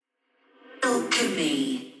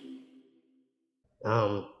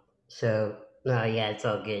Um, so no, yeah, it's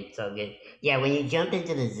all good. It's all good. Yeah, when you jump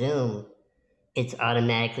into the Zoom, it's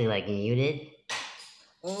automatically like muted.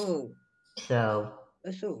 Oh, So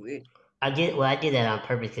that's so weird. I do that on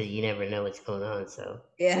purpose because you never know what's going on. So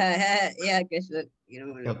Yeah, yeah. I guess that you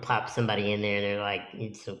don't want you'll pop somebody in there and they're like,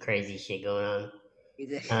 it's some crazy shit going on.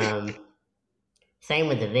 to. Um, Same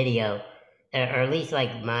with the video, or at least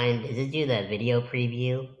like mine. Does it do the video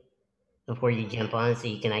preview before you jump on so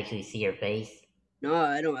you can actually see your face? No,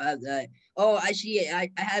 I don't have that. Oh, I see it. I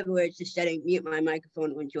have where it's just setting mute my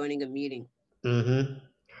microphone when joining a meeting. Mm-hmm.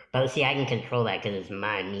 But see, I can control that because it's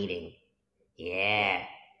my meeting. Yeah.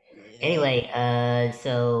 Yeah. Anyway,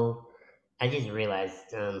 so I just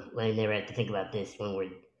realized I never have to think about this when we're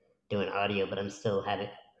doing audio, but I still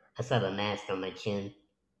have a mask on my chin.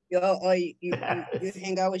 Yo, oh, you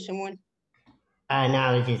hang out with someone?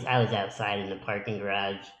 No, I was outside in the parking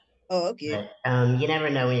garage, Oh, okay. but you never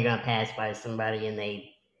know when you're gonna pass by somebody and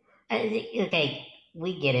okay,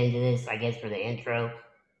 we get into this, I guess, for the intro,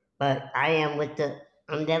 but I'm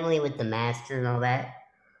definitely with the master and all that.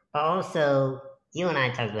 But also, you and I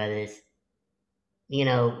talked about this. You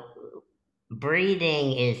know,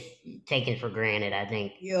 breathing is taken for granted, I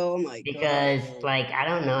think, Yo, oh my God, because yo. like I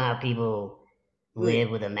don't know how people Wait,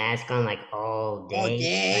 live with a mask on like all all day.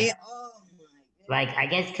 day? Oh my Like goodness. I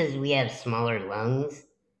guess because we have smaller lungs,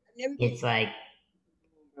 I've never been it's like,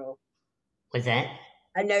 bro. what's that?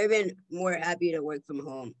 I've never been more happy to work from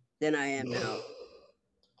home than I am now.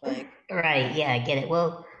 Like, Right? Yeah, I get it.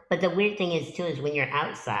 Well, but the weird thing is too is when you're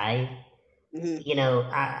outside, mhm.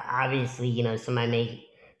 obviously, somebody may.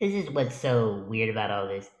 This is what's so weird about all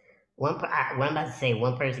this. What I'm about to say,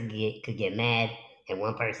 one person could get mad, and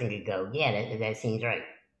one person could go, "Yeah, that seems right."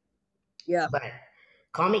 Yeah. But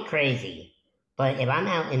call me crazy, but if I'm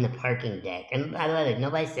out in the parking deck, and by the way,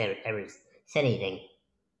 nobody ever said anything,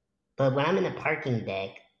 but when I'm in the parking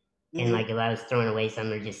deck, and Hmm. like if I was throwing away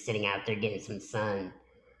something or just sitting out there getting some sun,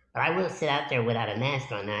 or I will sit out there without a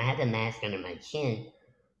mask on. Now I have the mask under my chin,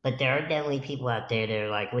 but there are definitely people out there that are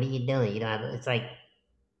like, "What are you doing? You don't have." It's like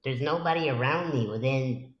there's nobody around me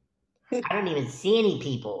within. I don't even see any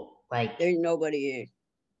people. Like, There's nobody here.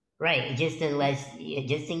 right, just in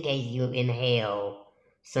case you inhale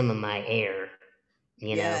some of my air,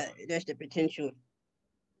 you know, Yeah, that's the potential.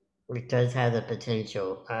 it does have the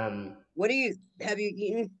potential. What do you have you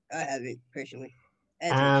eaten? I haven't personally. I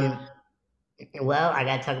had some Um, chips. well, I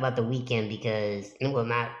gotta talk about the weekend because, well,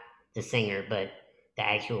 not the singer, but the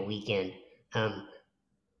actual weekend. Um,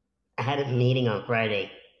 I had a meeting on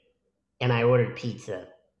Friday and I ordered pizza.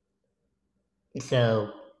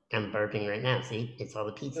 So I'm burping right now. See, it's all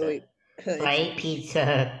the Oh pizza. wait, So I it's ate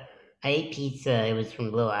pizza. I ate pizza. It was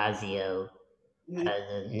from Lil Azio, mhm.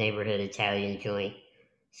 the neighborhood Italian joint.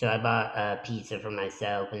 So I bought pizza for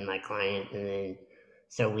myself and my client, and then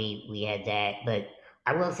so we had that. But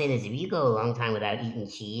I will say this: if you go a long time without eating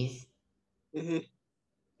cheese, Mhm.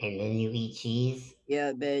 and then you eat cheese,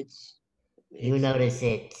 Yeah, but you it's notice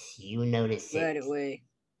it. You notice right it. away.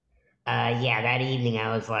 Yeah, that evening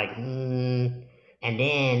I was like, and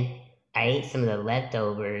then I ate some of the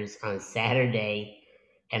leftovers on Saturday,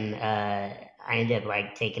 and I ended up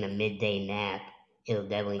like taking a midday nap. It'll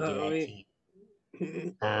definitely do Oh that to wait. you.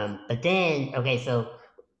 But then, okay, so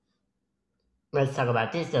let's talk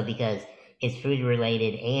about this though because it's food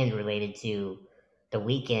related and related to the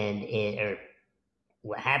weekend, or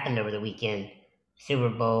what happened over the weekend. Super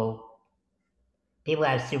Bowl. People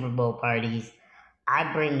have Super Bowl parties.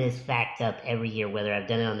 I bring this fact up every year, whether I've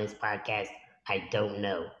done it on this podcast, I don't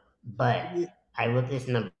know. But Mhm. I look this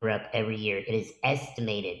number up every year. It is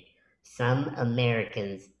estimated some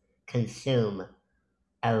Americans consume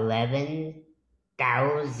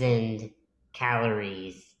 11,000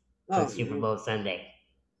 calories on Oh Super no, Bowl Sunday.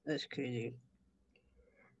 that's crazy.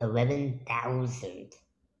 11,000.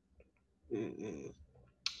 Mm-mm.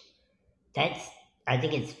 That's, I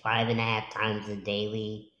think it's 5.5 times the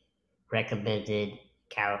daily recommended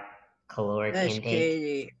caloric That's intake.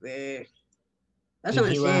 crazy, man. That's Did what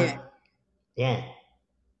I'm you, saying. yeah.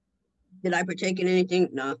 Did I partake in anything?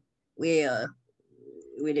 No. We uh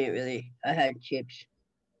we didn't really. I had chips.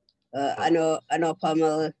 I know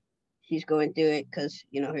Pamela. She's going through it because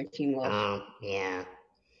her team lost. Oh, yeah.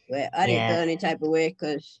 But I didn't feel Yeah. any type of way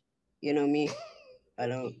because me. I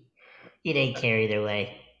don't. You didn't care either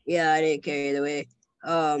way. Yeah, I didn't care either way.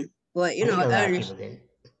 But I think a lot of people didn't.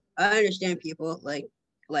 I understand people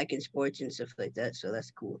like in sports and stuff like that. So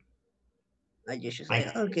that's cool. I just was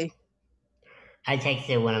like, I okay. I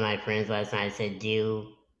texted one of my friends last night. I said, "Do,"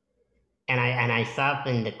 and I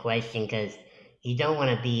softened the question because you don't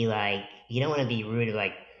want to be rude.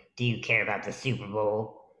 Like, do you care about the Super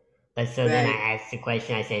Bowl? But so then I Right. asked the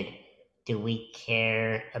question, I said, do we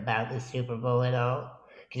care about the Super Bowl at all?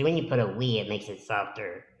 Because when you put a we, it makes it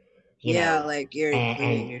softer, you Yeah, know. like you're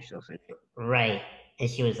including And yourself in it. right. And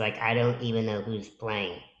she was like, I don't even know who's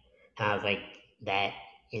playing. And I was like, that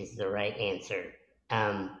is the right answer.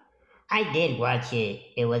 Um, I did watch it.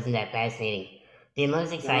 It wasn't that fascinating. The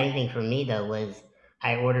most No. exciting thing for me, though, was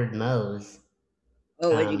I ordered Moe's.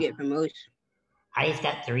 Oh, what'd you Um, get from most? I just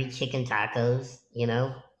got 3 chicken tacos,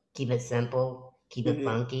 keep it simple, keep it Mm-hmm.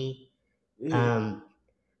 funky. Mm-hmm. Um,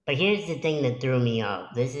 but here's the thing that threw me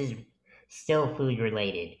off. This is still food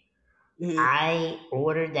related. Mm-hmm. I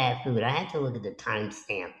ordered that food. I had to look at the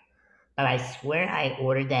timestamp, but I swear I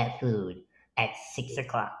ordered that food at 6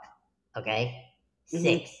 o'clock. Okay?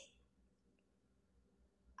 Mm-hmm. 6.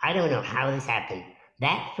 I don't know how this happened.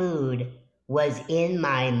 That food was in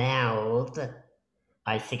my mouth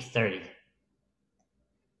by 6:30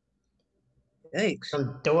 Thanks.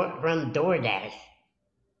 from DoorDash.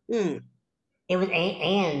 Hmm. It was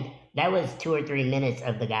and that was 2 or 3 minutes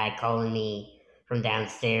of the guy calling me from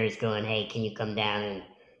downstairs, going, "Hey, can you come down and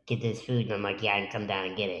get this food?" And I'm like, "Yeah, I can come down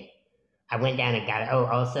and get it." I went down and got it. Oh,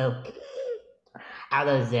 also, I don't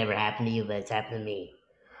know if this ever happened to you, but it's happened to me.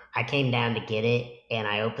 I came down to get it, and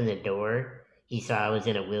I opened the door. He saw I was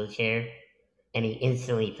in a wheelchair, and he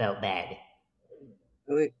instantly felt bad.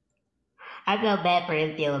 Wait. I felt bad for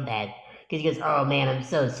him feeling bad because he goes, "Oh man, I'm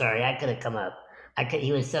so sorry. I couldn't come up. I could."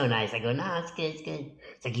 He was so nice. I go, "No, it's good. It's good."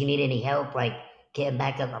 It's like, "You need any help, like getting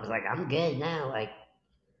back up?" I was like, "I'm good now. Like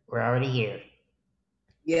we're already here."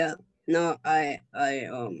 Yeah. No,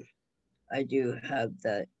 I do have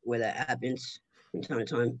that where that happens from time to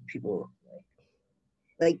time. People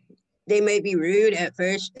like they may be rude at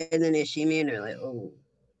first, and then they see me and they're like, "Oh,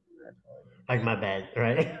 I Like apologize." my bad,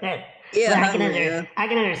 right? But Yeah, I'm like, yeah, I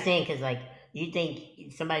can understand because like you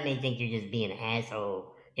think somebody may think you're just being an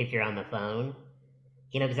asshole if you're on the phone.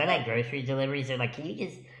 Because I've yeah, had grocery deliveries. They're like, "Can you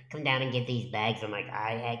just come down and get these bags?" I'm like,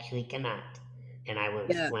 "I actually cannot," and I will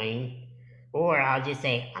yeah, explain, or I'll just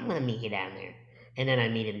say, "I'm gonna meet you down there," and then I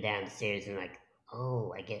meet him downstairs, and like,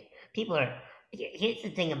 "Oh, I get." People are. Here's the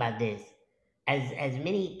thing about this: as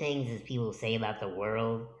many things as people say about the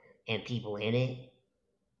world and people in it,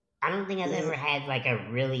 I don't think I've mhm. ever had like a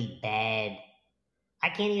really bad. I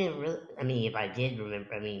can't even really. I mean, if I did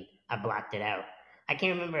remember, I mean, I blocked it out. I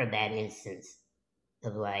can't remember a bad instance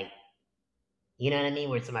of like, you know what I mean,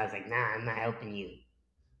 where somebody's like, "Nah, I'm not helping you."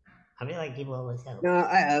 I feel like people always help. No,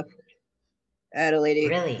 I have. I had a lady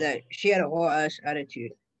Really? that she had a whole ass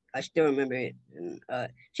attitude. I still remember it. And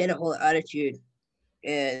she had a whole attitude,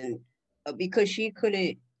 and because she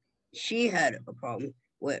couldn't, she had a problem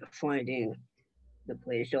with finding the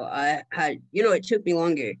place. So I had, it took me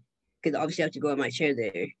longer because obviously I have to go in my chair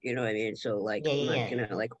there. You know what I mean? So like, Yeah, I'm not yeah,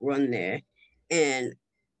 gonna like run there, and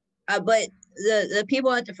but the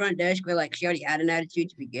people at the front desk were like, she already had an attitude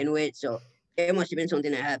to begin with, so there must have been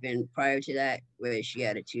something that happened prior to that where she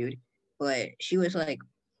had attitude. But she was like,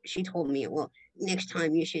 she told me, well, next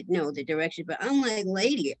time you should know the directions. But I'm like,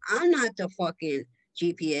 lady, I'm not the fucking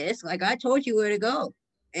GPS. Like I told you where to go,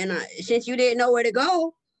 and since you didn't know where to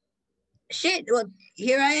go, shit. Well,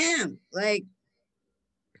 here I am. Like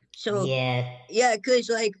so, yeah. yeah, because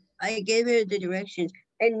like I gave her the directions,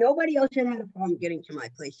 and nobody else had a problem getting to my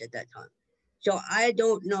place at that time. So I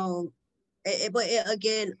don't know, but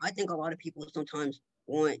again, I think a lot of people sometimes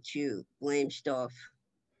want to blame stuff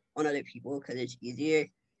on other people because it's easier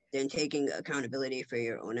than taking accountability for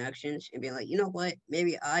your own actions and being like, you know what,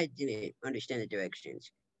 maybe I didn't understand the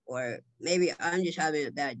directions, or maybe I'm just having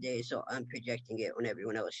a bad day, so I'm projecting it on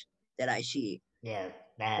everyone else that I see. Yeah,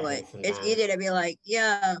 that But happens it's sometimes. easy to be like,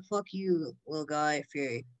 yeah, fuck you, little guy,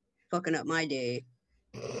 for fucking up my day.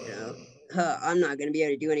 You know, I'm not gonna be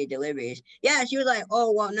able to do any deliveries. Yeah, she was like,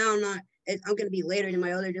 oh well, now I'm not. I'm gonna be later than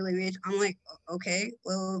my other deliveries. I'm like, okay,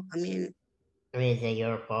 well, I mean, I mean, is it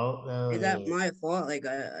your fault though? I is that mean, my fault? Like,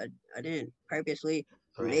 I didn't purposely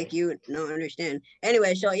make right. you not understand.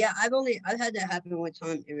 Anyway, so yeah, I've had that happen one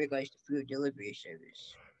time in regards to food delivery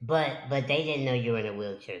service. But they didn't know you were in a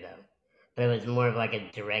wheelchair though. But it was more of like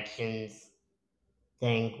a directions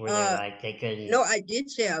thing where they're Uh, like they couldn't. no, I did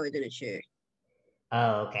say I was in a chair.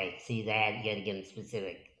 Oh, okay. See, you had to give them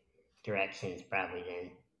specific directions probably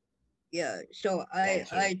then. Yeah, so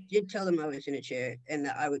Gotcha. I did tell them I was in a chair and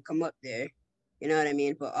that I would come up there. You know what I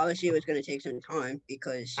mean? But obviously it was going to take some time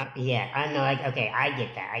because Yeah, I know. Okay, I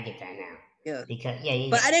get that. I get that now. yeah. Because yeah,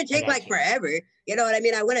 But yeah, I didn't I take got like you. forever. You know what I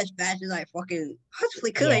mean? I went as fast as I fucking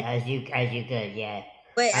possibly Yeah, could. as you could. Yeah.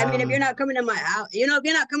 But I mean, if you're Um. not coming to my house, if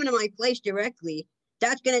you're not coming to my place directly,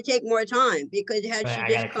 that's gonna take more time because had But she I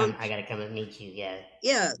just gotta come, come. I gotta come and meet you. Yeah.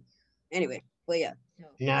 yeah. Anyway, but yeah, so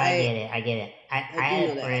No, I get it. I get it. I do I know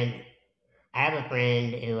have a that. friend. I have a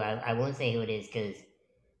friend who I won't say who it is because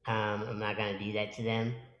I'm not gonna do that to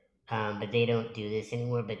them. But they don't do this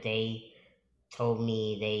anymore. But they told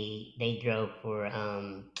me they drove for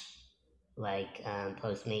like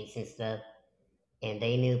Postmates and stuff, and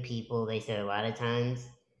they knew people. They said a lot of times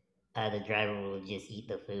the driver will just eat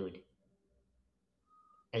the food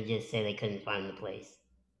or just say they couldn't find the place.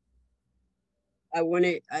 I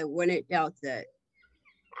wouldn't doubt that.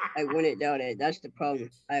 I wouldn't doubt it. That's the problem.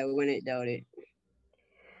 I wouldn't doubt it.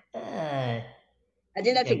 Uh, I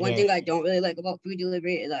think that's I the one thing guess I don't really like about food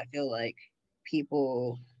delivery is I feel like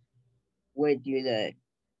people would do that.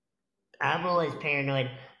 I'm always paranoid.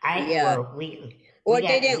 I Yeah. well Or we if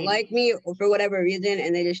they got didn't we like me for whatever reason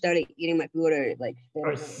and they just started eating my food or like or spitting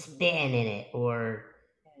on my food. spitting in it or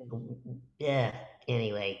yeah.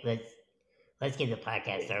 Anyway, let's get the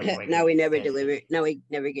podcast started before I Now get we never disgusting. deliver. Now we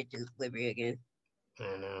never get delivery again. I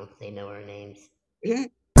don't know. They know our names.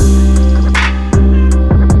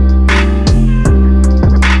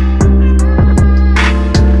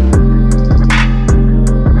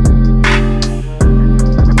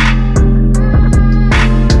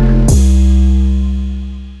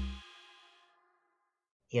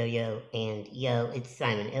 Yo, and yo, it's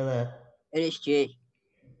Simon Illa. It is shit.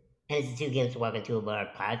 And it's the Two Games to Walk Into a Bar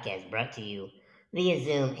podcast brought to you via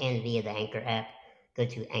Zoom and via the Anchor app. Go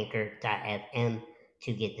to anchor.fm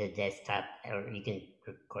to get the desktop, or you can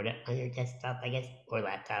record it on your desktop, I guess, or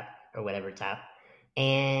laptop, or whatever top.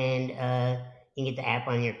 And you can get the app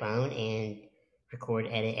on your phone and record,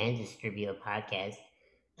 edit, and distribute a podcast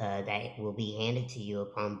that will be handed to you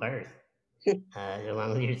upon birth,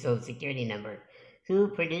 along with your social security number. Who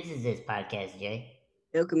produces this podcast, Jay?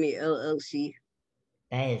 Alchemy LLC.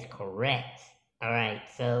 That is correct. All right,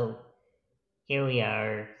 so here we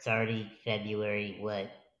are. It's already February, what,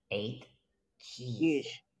 8th? Jeez. Yes.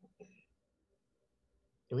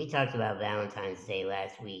 We talked about Valentine's Day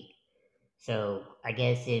last week. So I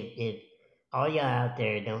guess if all y'all out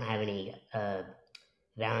there don't have any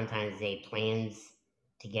Valentine's Day plans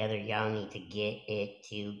together, y'all need to get it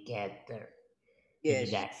together. Because you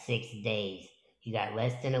Yes. got 6 days. You got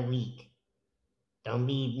less than a week. Don't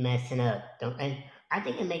be messing up. Don't. And I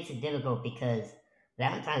think it makes it difficult because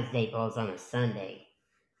Valentine's Day falls on a Sunday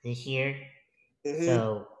this year. Mm-hmm.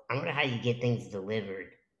 So I wonder how you get things delivered.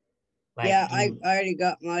 Yeah, Like, I already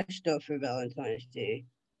got my stuff for Valentine's Day.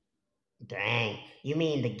 dang, you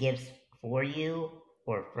mean the gifts for you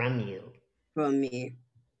or from you? From me.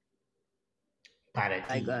 Para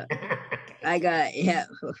I ti. got Okay, I sorry. got yeah.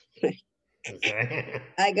 I'm sorry.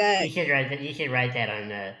 I got You should write that. You should write that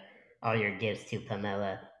on all your gifts to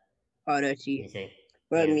Pamela. Prodigy. You see?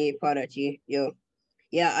 From Yeah. me, Prodigy. Yo.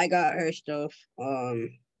 Yeah, I got her stuff.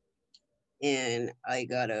 And I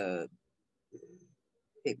got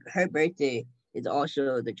her birthday is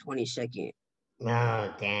also the 22nd.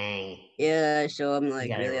 Oh dang! Yeah, so I'm You like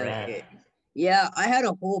got it really out of rough. shit. Yeah, I had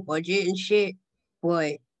a whole budget and shit,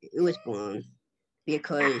 but it was blown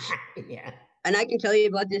because, Yeah. and I can tell you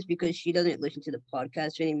about this because she doesn't listen to the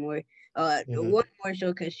podcast anymore. Mm-hmm. One more so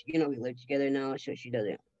because we live together now, so she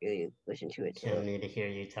doesn't really listen to it. She don't So need to hear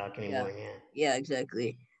you talk yeah, anymore. Yeah. yeah,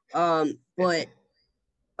 exactly. But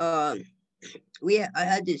um, I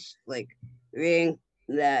had this like ring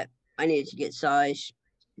that I needed to get size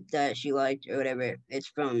that she liked or whatever. It's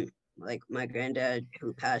from like my granddad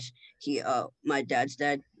who passed. My dad's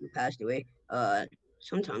dad who passed away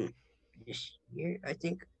sometime this year, I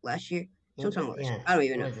think last year, sometime last. Yeah. I don't It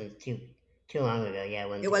even know. wasn't too long ago. Yeah, it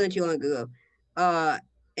wasn't It too. wasn't too long ago. Uh,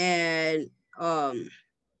 and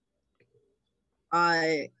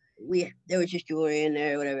I there was just jewelry in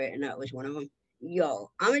there, or whatever, and that was one of them. Yo,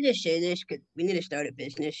 I'm gonna just say this because we need to start a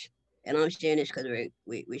business, and I'm saying this because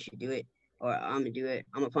we should do it, or I'm gonna do it.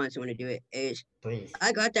 I'm gonna find someone to do it. Is Please.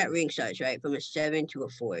 I got that ring size right from a 7 to a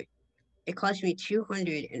 4. It cost me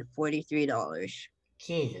 $243.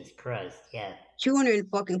 Jesus Christ. Yeah. 200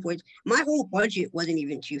 fucking 40. My whole budget wasn't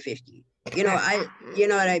even 250. You know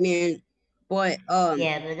what I mean. But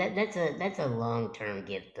Yeah, but that's a long term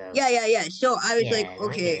gift though. yeah. So I was like, Yeah, I get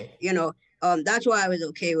okay, it. that's why I was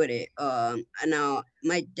okay with it. And now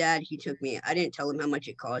my dad, he took me. I didn't tell him how much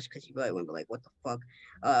it cost because he probably went be like, what the fuck,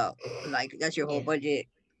 like that's your whole Yeah. budget.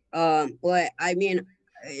 But I mean,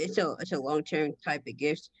 it's a long term type of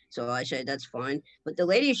gift. So I said that's fine. But the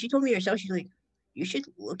lady, she told me herself, she's like, you should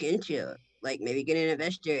look into like maybe get an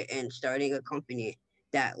investor and starting a company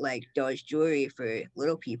that like does jewelry for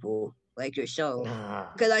little people like yourself.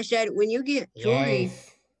 Ah, Because I said when you get jewelry,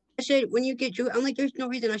 yes. said when you get jewelry, I'm like, there's no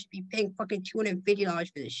reason I should be paying fucking $250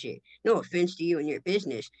 for this shit. No offense to you and your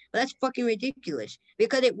business, but that's fucking ridiculous.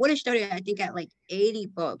 Because it would have started, I think, at like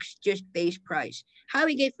 $80, just base price. How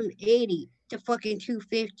we get from 80 to fucking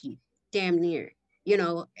 250, damn near, you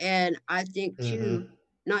know? And I think too, Mm-hmm.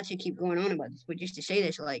 not to keep going on about this, but just to say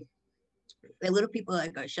this, like little people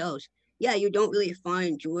like ourselves, yeah, you don't really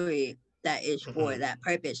find jewelry that is for Mm-hmm. that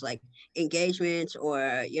purpose, like engagements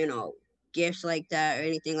or gifts like that or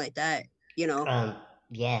anything like that. You know, Um,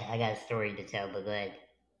 yeah, I got a story to tell, but go ahead.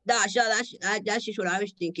 that's just what I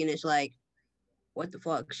was thinking. Is like, what the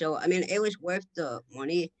fuck? So I mean, it was worth the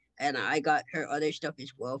money, and I got her other stuff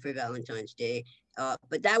as well for Valentine's Day.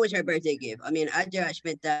 But that was her birthday gift. I mean, after I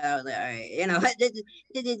spent that, I was like, all right,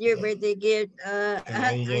 this is your birthday gift. And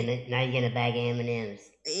now you're getting a bag of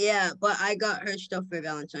M&Ms. Yeah, but I got her stuff for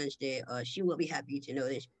Valentine's Day. She will be happy to know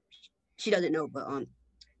this. She doesn't know, but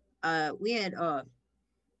we had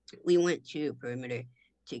we went to Perimeter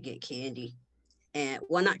to get candy, and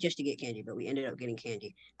well, not just to get candy, but we ended up getting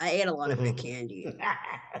candy. I ate a lot of her candy.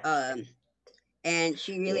 Um, and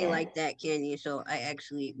she really Yeah. liked that candy, so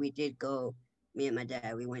we did go. Me and my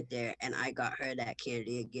dad, we went there, and I got her that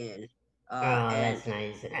candy again. Oh, And that's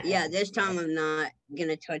nice. yeah, this Yeah. time I'm not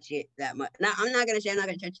gonna touch it that much. Now I'm not gonna say I'm not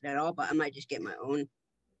gonna touch it at all, but I might just get my own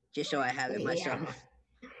just so I have it Yeah. myself.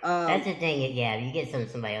 That's Um, the thing. Yeah, you get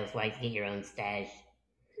somebody else likes, get your own stash.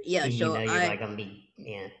 yeah, Because you so know you're I like gonna be,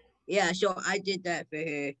 yeah. so I did that for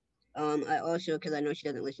her. I also because I know she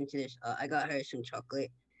doesn't listen to this, I got her some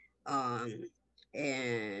chocolate, um,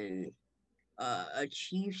 and a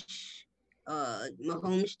Chiefs,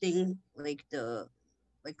 Mahomes thing, like a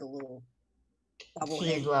little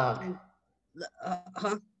Cheese bobblehead log. thing.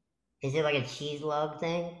 Huh? Is it like a cheese log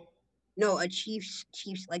thing? No, a Chiefs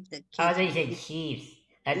like the Oh, I Kansas thought you City said Chiefs. Chiefs.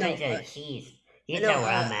 I thought you No, said cheese. You can no, tell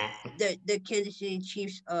where I'm at. the Kansas City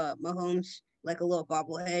Chiefs, Mahomes, like a little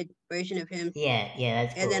bobblehead version of him. Yeah,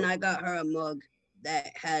 that's And then cool. I got her a mug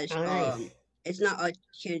that has Oh, nice. it's not a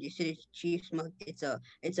Kansas City Chiefs mug. It's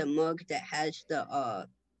a mug that has the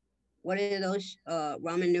what are those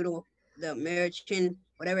ramen noodle, the American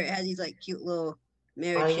whatever. It has these like cute little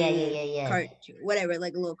Oh, American yeah. cart whatever,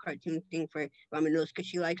 like a little cartoon thing for ramen noodles because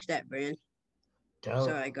she likes that brand.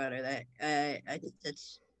 So Dope. I got her that. I think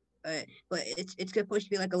that's but it's supposed to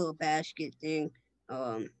be like a little basket thing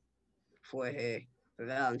um for her for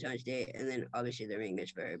Valentine's Day, and then obviously the ring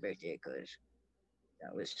is for her birthday because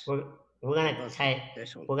that was We're we're gonna above the ti-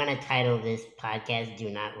 threshold. we're gonna title this podcast "Do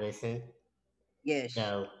Not Listen." Yes,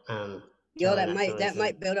 So yo, tell her not to that listen.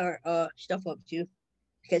 might build our stuff up too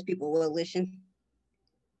because people will listen.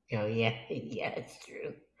 Oh yeah, yeah, it's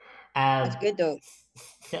true. That's Um, good though.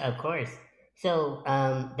 so of course. So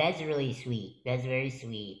that's really sweet. That's very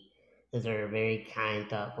sweet. Those are very kind,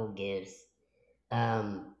 thoughtful gifts.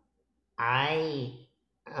 Um, I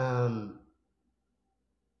um,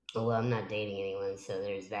 well, I'm not dating anyone, so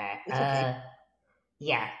there's that. It's okay.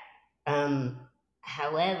 Yeah. Um,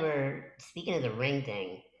 however, speaking of the ring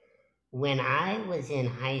thing, when I was in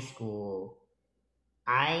high school,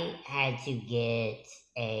 I had to get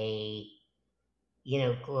a,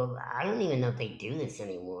 well, I don't even know if they do this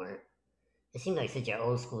anymore. It seems like such an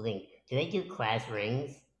old school thing. Do they do class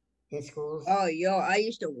rings in schools? Oh, yo, I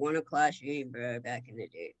used to want a class ring, bro, back in the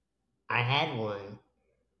day. I had one,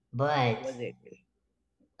 How but was it?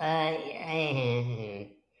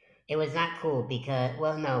 it was not cool because,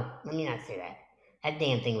 well, no, let me not say that. That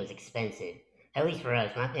damn thing was expensive. At least for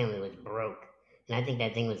us, my family was broke, and I think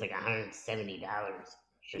that thing was like $170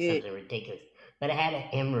 or Shit, something ridiculous. But it had an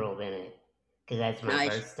emerald in it because that's my nice.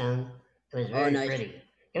 birthstone. It was Oh, very nice. pretty.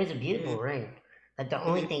 It was a beautiful Mm-hmm. ring, but the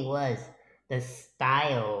only Mm-hmm. thing was the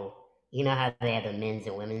style. You know how they have the men's and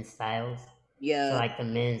women's styles. So Yeah, like the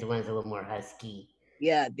men's one's a little more husky.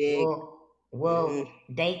 yeah, big. Mm-hmm.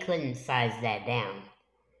 They couldn't size that down.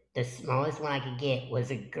 The smallest one I could get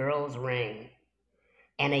was a girl's ring,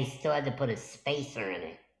 and they still had to put a spacer in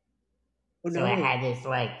it. Oh So it no, had this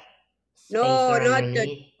like no, spacer not the.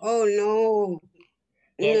 underneath. Oh no,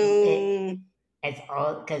 It no. it's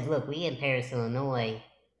all because look, we in Paris, Illinois.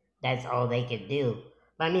 That's all they could do.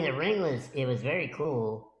 But I mean, the ring was very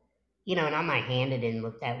cool. And on my hand it didn't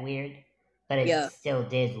look that weird, but it Yeah, still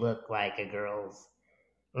did look like a girl's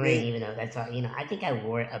ring, yeah. even though that's all. I think I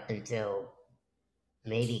wore it up until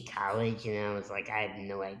maybe college, and I was like, I have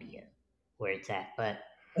no idea where it's at. But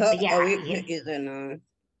yeah, Oh, is it nah?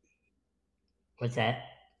 what's that?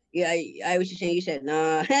 Yeah, I was just saying. You said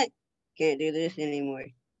nah, can't do this anymore.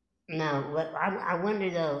 No, what I wonder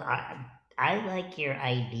though. I like your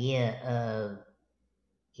idea of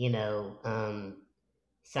you know um,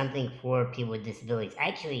 something for people with disabilities.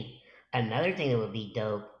 Actually, another thing that would be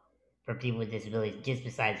dope. for people with disabilities, just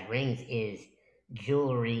besides rings, is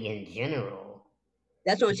jewelry in general.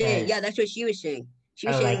 That's what I'm saying. Because Yeah, that's what she was saying. She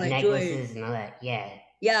was oh, saying like like jewelry. necklaces and all that. Yeah.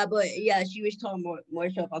 Yeah, but yeah, she was talking more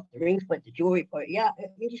so about the rings, but the jewelry part. Yeah, I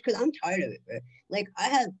mean, just because I'm tired of it, bro. Like I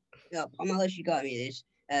had, Pamela, she got me this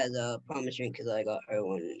as a promise ring because I got her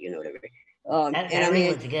one, whatever. And I That ring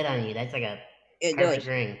mean, looks good on you. That's like a it perfect does.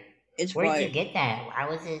 ring. It's Where'd you fire. get that? Why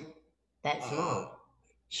was it that Uh, small?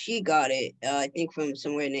 she got it, I think from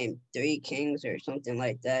somewhere named Three Kings or something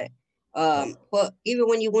like that. Oh. But even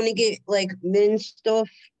when you want to get like men's stuff,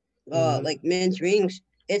 Mm-hmm. like men's rings,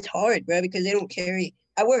 it's hard, bro, because they don't carry.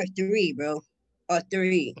 I wear a three, bro, a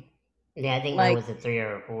three. Yeah, I think mine Like, was a 3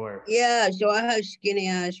 or a 4. yeah, so I have skinny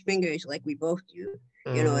ass fingers, like we both do.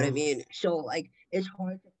 You know what I Mm-hmm. mean? So like, it's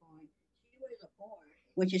hard to find. She wears a four,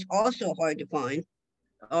 which is also hard to find.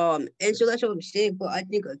 And so that's what I'm saying. But I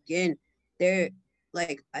think again, they're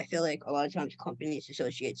like, I feel like a lot of times companies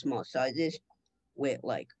associate small sizes with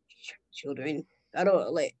like children. I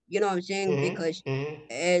don't like, you know what I'm saying? Because, Mm-hmm. Mm-hmm.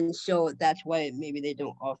 and so that's why maybe they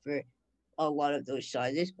don't offer a lot of those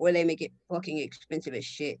sizes, or they make it fucking expensive as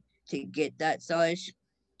shit to get that size.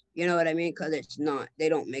 You know what I mean? Because it's not, they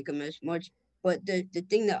don't make them as much. But the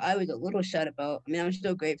thing that I was a little sad about, I mean, I'm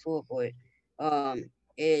still grateful for it,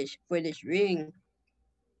 is for this ring,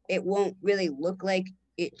 it won't really look like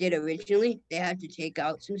it did originally. They had to take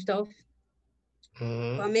out some stuff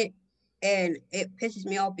Mm-hmm. from it, and it pisses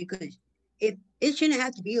me off because it shouldn't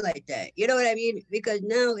have to be like that. You know what I mean? Because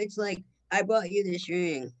now it's like I brought you this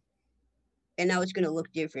ring, and now it's gonna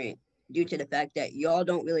look different due to the fact that y'all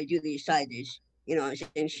don't really do these sizes. You know what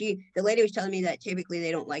I'm saying? The lady was telling me that typically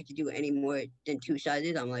they don't like to do any more than two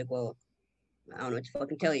sizes. I'm like, well, I don't know what to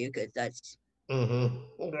fucking tell you because that's Mm-hmm.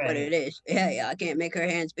 what Right. it is. Yeah, I can't make her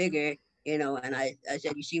hands bigger, And I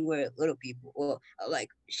said, you see, we're little people. Well, like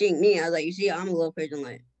seeing me, I was like, you see, I'm a little person.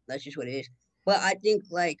 Like that's just what it is. But I think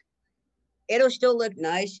like it'll still look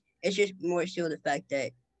nice. It's just more so the fact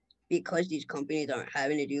that because these companies aren't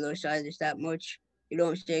having to do those sizes that much, you know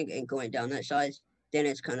what I'm saying, and going down that size, then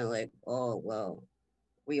it's kind of like, oh well,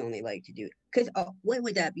 we only like to do because what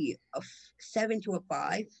would that be? Seven to a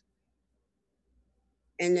five,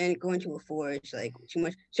 and then going to a four is like too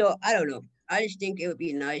much. So I don't know. I just think it would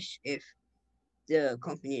be nice if the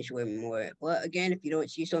companies were more. Well, again, if you don't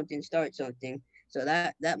see something, start something. So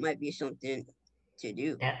that might be something to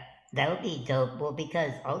do. That that would be dope. Well,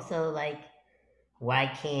 because also like, why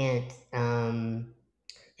can't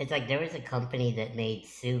It's like there was a company that made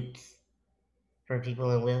suits for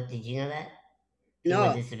people in wheel. Did you know that? People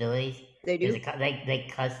with No, disabilities. they There's do. they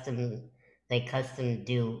custom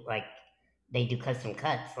do like they do custom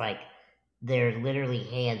cuts. Like they're literally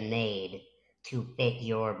handmade to fit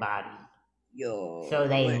your body. So Yo,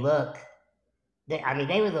 they what? look. I mean,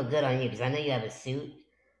 they would look good on you because I know you have a suit.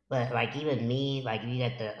 But like even me, like you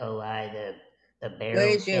got the OI, the Where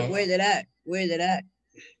barrel is it? chest. Where's it at? Where's it at?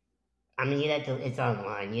 I mean, you have to. It's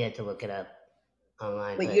online. You have to look it up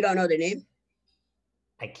online. But you But don't know the name?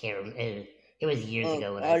 I can't remember. It was years Oh,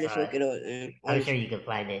 ago when I I'll just saw look it. it up. Man. I'll I'm sure just you could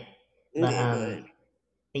find it. But okay. Go ahead.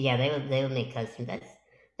 but yeah, they would make custom.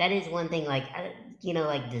 That is one thing. Like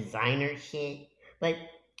like designer shit. But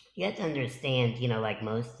you have to understand, like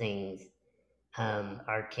most things,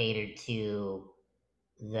 are catered to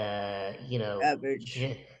the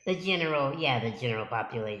Average. the general, yeah, the general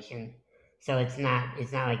population. So it's not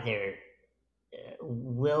like they're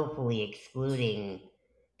willfully excluding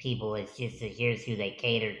people. It's just that here's who they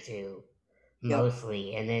cater to Yep.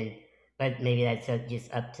 mostly, and then but maybe that's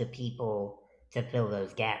just up to people to fill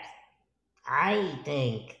those gaps. I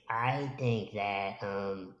think that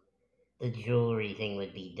the jewelry thing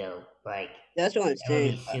would be dope. Like That's what I'm that would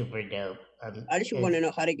saying. be super dope. I just want Because to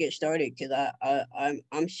know how to get started because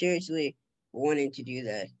I'm seriously wanting to do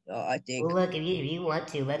that. I think well, look, if you want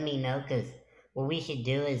to, let me know. Because what we should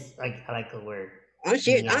do is like we're I'm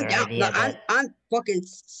serious. shooting out I'm our down. No, idea, I'm but I'm fucking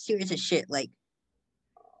serious as shit. Like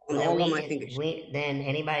on well, then all of we my can fingers. we then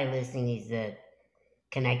anybody listening needs to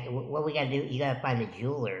connect. What we gotta do, you gotta find a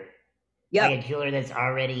jeweler, like Yep. a jeweler that's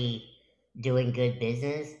already doing good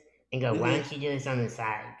business, and go, why Mm-hmm. don't you do this on the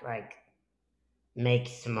side, like make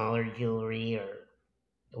smaller jewelry or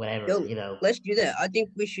whatever, Yo, let's do that. I think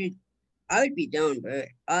we should. I would be down, but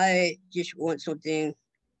I just want something,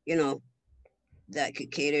 you know, that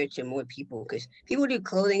could cater to more people because people do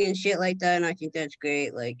clothing and shit like that, and I think that's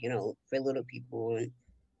great. Like for little people and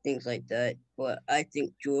things like that. But I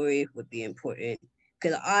think jewelry would be important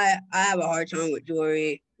because I have a hard time with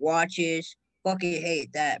jewelry, watches. Fucking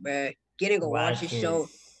hate that, bro. Getting a watch is watches.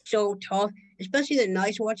 so tough, especially the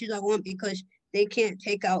nice watches I want because they can't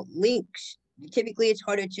take out links. Typically, it's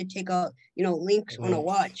harder to take out links on a Links.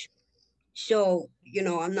 watch. So,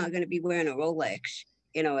 I'm not gonna be wearing a Rolex.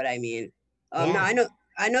 You know what I mean? Now Yeah,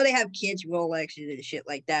 I know they have kids Rolexes and shit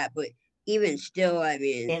like that, but even still, I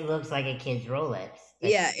mean, it looks like a kid's Rolex.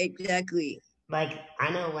 That's yeah, exactly. like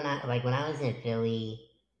I know when I was in Philly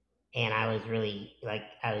and I was really like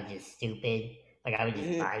I was just stupid. Like I would just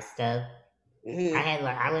Hmm. buy stuff. I Hmm. had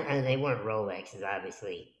like I was and they weren't Rolexes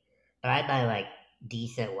obviously, but I'd buy like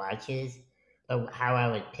decent watches. But how I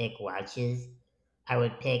would pick watches, I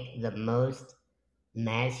would pick the most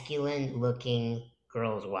masculine looking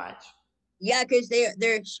girl's watch. Yeah, because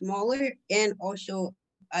they're smaller, and also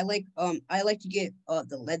I like to get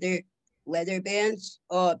the leather bands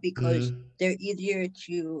because Mm-hmm. they're easier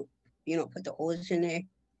to put the holes in there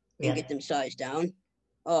and get Yep. them sized down.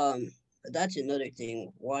 But that's another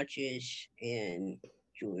thing, watches and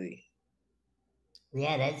jewelry.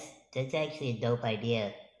 Yeah, that's actually a dope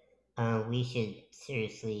idea. We should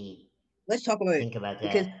seriously Let's talk about it think about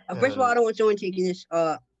because that. first of all, I don't want someone taking this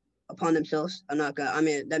upon themselves. I'm not gonna. I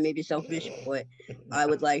mean, that may be selfish, but I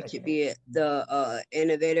No, would it's like to okay. be the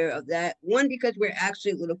innovator of that. One, because we're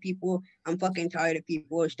actually little people. I'm fucking tired of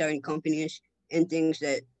people starting companies and things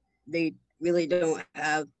that they really don't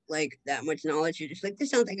have like that much knowledge. You're just like, this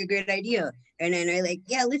sounds like a great idea, and then they're like,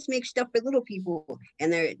 yeah, let's make stuff for little people,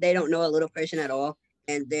 and they don't know a little person at all,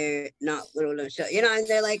 and they're not little themselves, and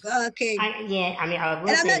they're like, oh, okay. Yeah, I mean, I And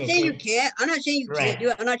will I'm say not this. saying you can't. I'm not saying you can't Right. do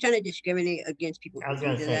it. I'm not trying to discriminate against people I who was do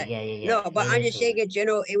gonna do say, that. yeah, yeah, No, yeah. but Hey, I'm just saying listen. in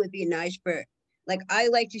general, it would be nice for, like, I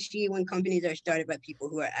like to see when companies are started by people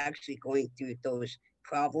who are actually going through those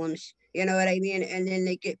problems. You know what I mean? And then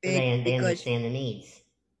they get big They because, understand the needs.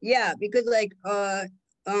 yeah, because like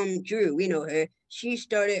Drew, we know her. She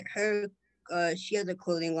has a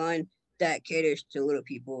clothing line that caters to little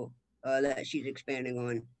people that she's expanding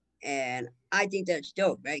on. And I think that's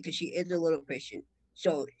dope, right? Because she is a little Christian.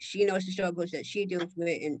 So she knows the struggles that she deals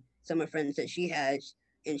with and some of the friends that she has,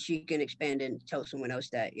 and she can expand and tell someone else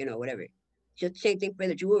that, whatever. Just same thing for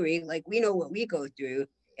the jewelry. Like we know what we go through.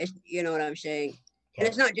 You know what I'm saying? And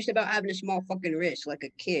it's Yep. not just about having a small fucking wrist like a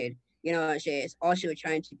kid. You know what I'm saying? It's also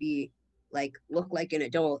trying to be like look like an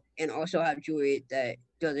adult and also have jewelry that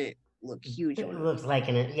doesn't look huge It on them. looks like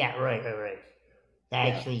an yeah, right, right, right. Yeah.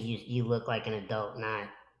 Actually, you look like an adult, not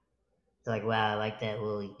like wow, I like that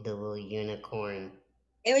little unicorn.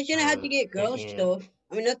 And we shouldn't have to get Yeah, girls yeah. stuff.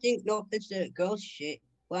 I mean, nothing, no offense to girls shit.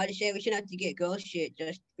 But I just say we shouldn't have to get girls shit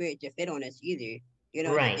just for it to fit on us either. You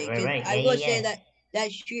know what I Right, mean? right, Because right. Yeah, I will yeah, say yeah. that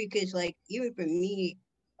that's true. Because like even for me,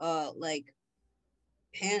 like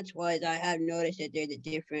pants wise, I have noticed that there's a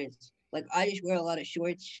difference. Like I just wear a lot of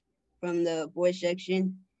shorts from the boys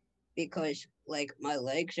section because like my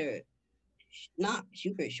legs are not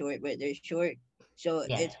super short, but they're short. So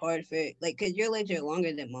Yeah. it's hard for like because your legs are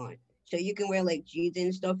longer than mine. So you can wear like jeans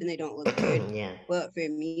and stuff and they don't look weird. Yeah. But for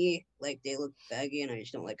me, like they look baggy and I just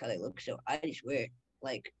don't like how they look. So I just wear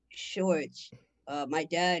like shorts. My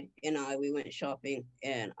dad and I we went shopping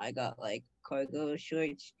and I got like cargo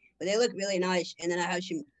shorts, but they look really nice. And then I have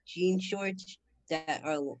some jean shorts that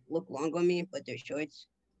are look long on me, but they're shorts.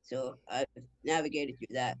 So I've navigated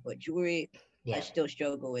through that. But jewelry, I Yeah. still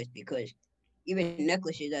struggle with because even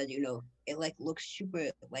necklaces, as you know, it like looks super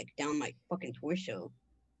like down my fucking torso.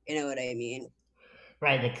 You know what I mean?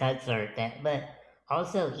 Right, the cuts aren't that, but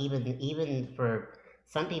also even for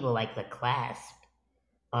some people like the clasp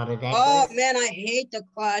on a Oh necklace, man, I hate the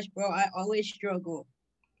clash, bro. I always struggle.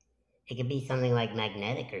 it could be something like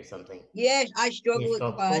magnetic or something. Yes, I You struggle just with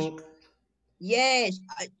go clash. punk. Yes,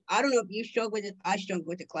 I don't know if you struggle with it. I struggle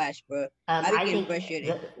with the clash, bro. I be I getting think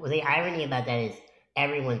frustrated. the irony about that is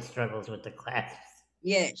everyone struggles with the clasps.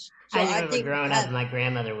 Yes, so I just I remember think growing up, my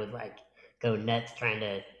grandmother would like go nuts trying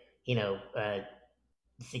to, you know,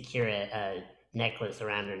 secure a necklace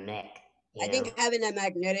around her neck. You I know, think having that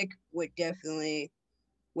magnetic would definitely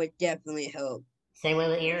help. same way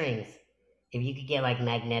with earrings. If you could get like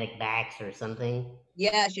magnetic backs or something,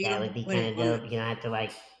 Yeah, so you that don't would have to be put kind it of on. dope. You don't have to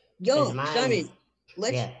like, because Yo, mine's, Simon,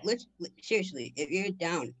 let's yeah, let's seriously, if you're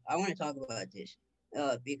down, I want to talk about this.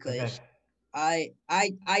 okay. Because I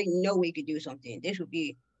know we could do something. This would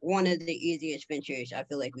be one of the easiest ventures I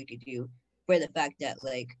feel like we could do for the fact that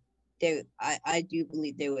like I do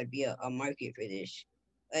believe there would be a market for this.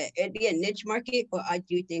 It'd be a niche market, but I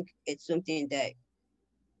do think it's something that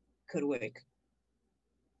could work.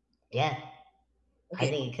 Yeah, I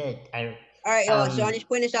Okay, think it could. all right, y'all. So I'm Um, just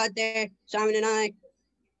putting this out there. Simon and I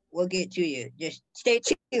will get to you. Just stay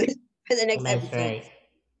tuned for the next that's episode. right.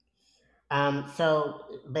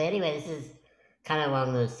 But anyway, this is kind of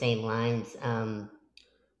along those same lines.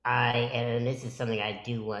 And this is something I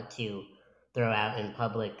do want to throw out in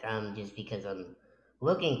public, just because I'm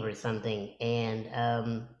looking for something. And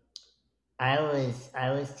I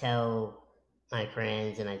always tell my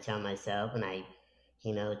friends and I tell myself and I,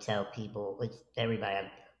 tell people, which everybody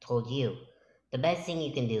I've told you, the best thing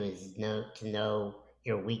you can do is know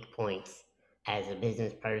your weak points as a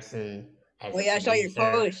business person, as Well, a yeah, I saw your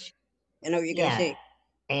producer. post. I know what you're gonna Yeah. say.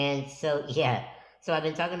 And so yeah. So I've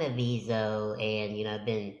been talking to Vizo and I've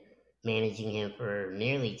been managing him for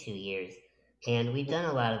nearly 2 years. And we've done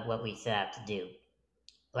a lot of what we set out to do.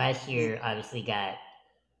 Last Mhm. year obviously got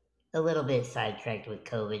a little bit sidetracked with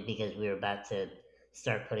COVID because we were about to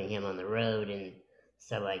start putting him on the road and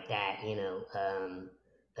stuff like that.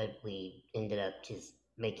 But we ended up just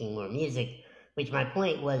making more music, which my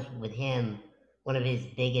point was with him, one of his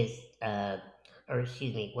biggest, or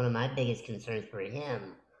excuse me, one of my biggest concerns for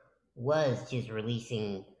him was just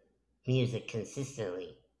releasing music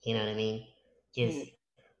consistently. You know what I mean? Just Mhm.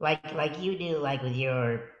 like you do, like with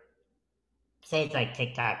your, say it's like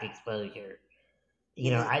TikTok exposure.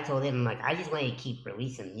 Mhm. I told him, I'm like, I just want you to keep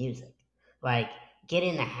releasing music. Like, get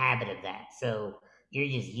in the habit of that. So you're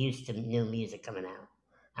just used to new music coming out.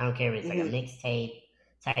 I don't care if it's like a Mhm. mixtape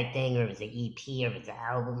type thing or if it's an EP or if it's an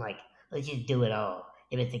album. Like, let's just do it all.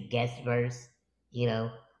 If it's a guest verse, you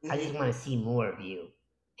know, I just Mhm. want to see more of you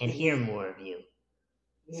and hear Mhm. more of you.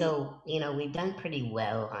 Mhm. So, we've done pretty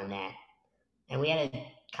well on that. And we had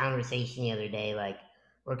a conversation the other day, like,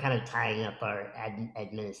 we're kind of tying up our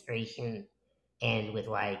administration and with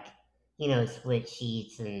like, split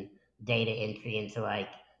sheets and data entry into like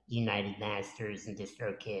United Masters and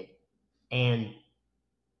DistroKid. And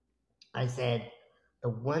I said, the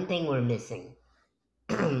one thing we're missing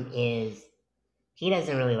is he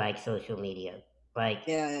doesn't really like social media. Like,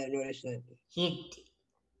 Yeah, I noticed that. he,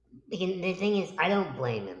 the thing is, I don't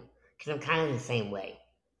blame him because I'm kind of the same way.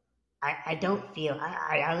 I Mhm. don't feel,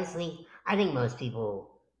 I honestly, I think most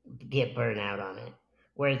people get burnt out on it.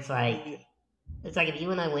 Where Mhm. it's like if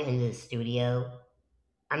you and I went into the studio,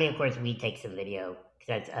 I mean, of course, we take some video because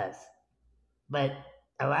that's us. But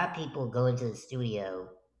a lot of people go into the studio.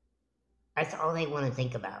 That's all they want to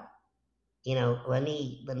think about. Let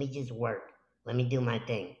me just work. Let me do my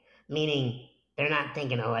thing. Meaning they're not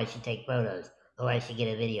thinking, oh, I should take photos. Oh, I should get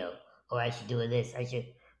a video. Oh, I should do this. I should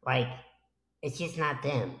like. It's just not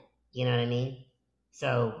them. You know what I mean?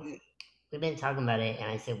 So Mhm. we've been talking about it, and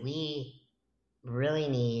I said we really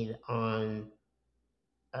need on.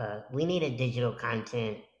 We need a digital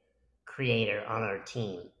content creator on our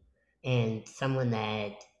team and someone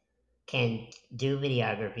that can do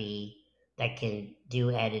videography, that can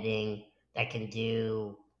do editing, that can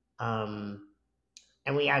do, um,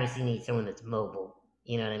 and we obviously need someone that's mobile.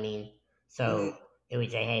 You know what I mean? So Mhm. it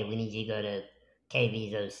would say, hey, we need you to go to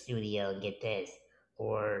KVzo's studio and get this.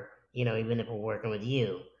 Or, even if we're working with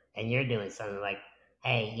you and you're doing something like,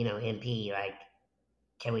 hey, MP, like,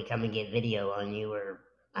 can we come and get video on you? Or,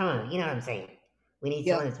 I don't know, you know what I'm saying? We need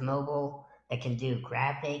Yeah. someone that's mobile, that can do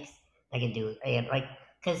graphics, that can do, and like,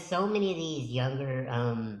 because so many of these younger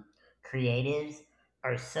creatives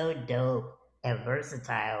are so dope and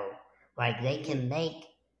versatile. Like, they Mhm. can make,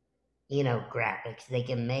 graphics, they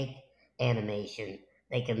can make animation,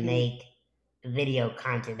 they can Mhm. make video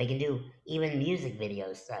content, they can do even music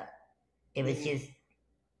video stuff. If it's Mhm. just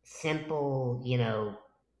simple,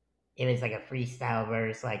 if it's like a freestyle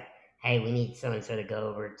verse, like, hey, we need so and so to go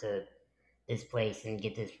over to this place and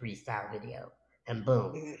get this freestyle video, and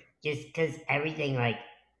boom, Mhm. just because everything like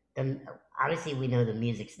the obviously we know the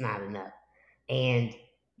music's not enough, and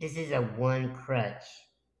this is a one crutch,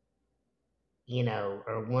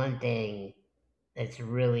 or one thing that's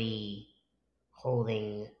really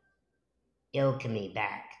holding Ilkemy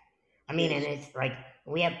back. I mean, and Yes. it's like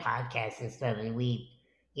we have podcasts and stuff, and we,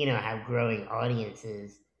 have growing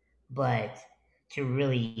audiences, but to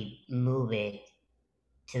really move it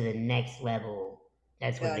to the next level,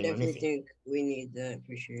 that's Yeah, one I thing we're definitely missing. think we need that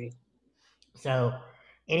for sure. So,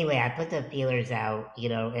 anyway, I put the feelers out,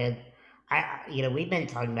 and we've been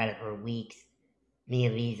talking about it for weeks, me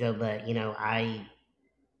and Vizo, but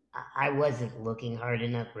I wasn't looking hard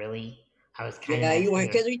enough, really. I was kind Yeah, of you just weren't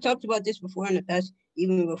gonna. because we talked about this before in the past,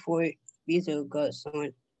 even before Visa got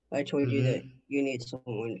signed. I told you that Hmm. you need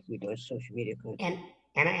someone who does social media and content.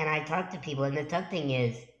 and I talk to people, and the tough thing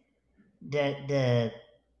is the the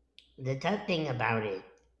the tough thing about it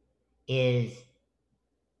is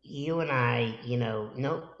you and I,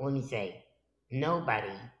 no, let me say,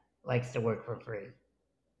 nobody likes to work for free.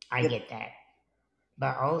 I Yep. get that,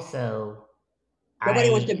 but also Nobody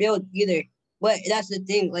wants to I build either. But that's the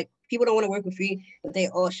thing. Like people don't want to work for free, but they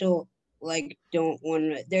also like don't want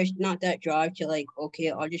to. There's not that drive to like,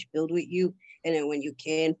 okay, I'll just build with you, and then when you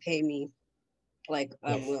can pay me, like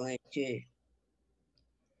I'm yes. willing to.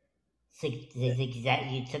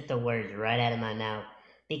 You took the words right out of my mouth,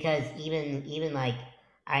 because even like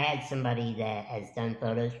I had somebody that has done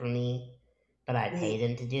photos for me, but I Mhm. pay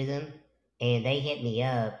them to do them, and they hit me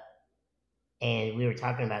up, and we were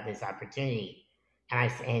talking about this opportunity,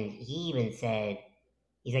 and he even said,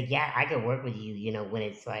 he's like, yeah, I could work with you, when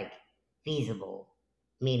it's like feasible,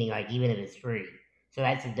 meaning like even if it's free. So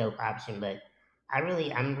that's a dope option. But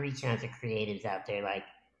I'm reaching out to creatives out there. Like,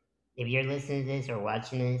 if you're listening to this or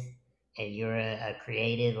watching this, and you're a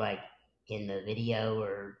creative, like in the video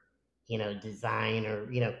or design, or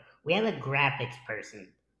we have a graphics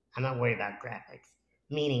person. I'm not worried about graphics,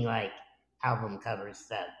 meaning like album cover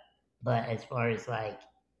stuff. But as far as like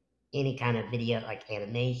any kind of video, like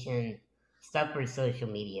animation, stuff for social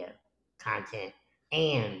media content,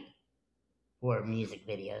 and for music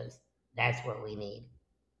videos. That's what we need.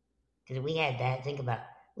 Because if we had that, think about,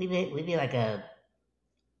 we'd be like a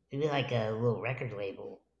little record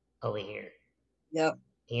label over here. Yep.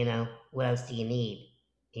 What else do you need?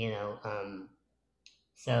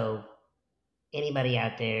 So anybody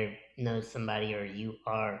out there knows somebody, or you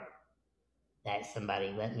are that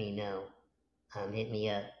somebody, let me know. Hit me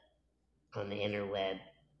up on the interweb.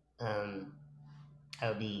 Um, I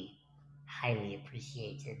would be highly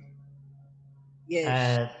appreciated. Yes.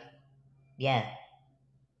 Uh, yeah.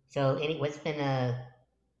 So, what's been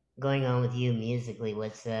going on with you musically?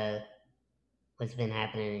 What's been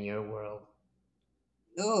happening in your world?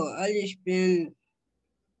 Oh, I just been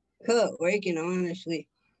working honestly.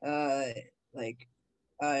 Uh, like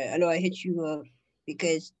I know I hit you up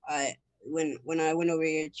because when I went over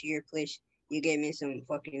here to your place, you gave me some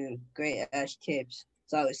fucking great ass tips.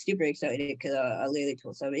 So I was super excited because I literally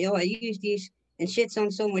told somebody, "Yo, I use these and shit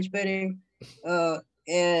sounds so much better." Uh,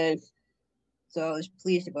 and so I was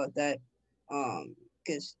pleased about that.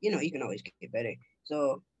 Because you can always get better.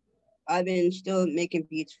 So I've been still making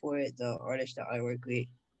beats for the artist that I work with.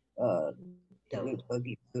 His name's Dope.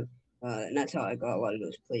 Buggy Blue. And that's how I got a lot of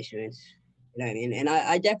those placements. You know what I mean? And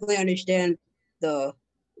I definitely understand the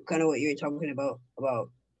kind of what you're talking about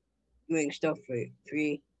doing stuff for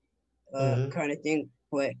free, Mm-hmm. kind of thing.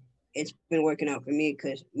 But it's been working out for me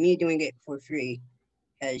because me doing it for free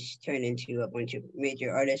has turned into a bunch of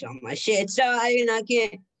major artists on my shit. So I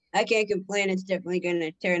can't complain. It's definitely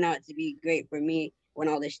gonna turn out to be great for me when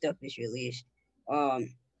all this stuff is released. Um,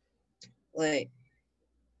 like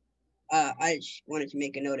I just wanted to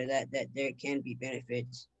make a note of that there can be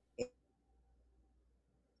benefits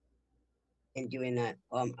in doing that.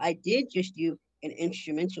 I did just do an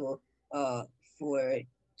instrumental for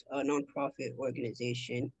a nonprofit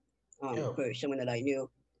organization Dope. for someone that I knew.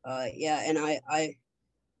 Yeah, and I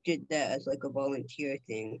did that as like a volunteer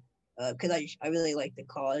thing because I really like the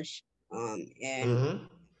cause. And Mm-hmm.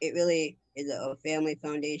 it really is a family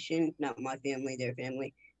foundation, not my family, their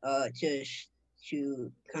family.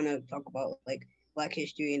 To kind of talk about like Black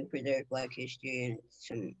history and preserve Black history and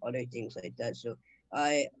some other things like that. So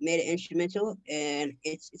I made it instrumental and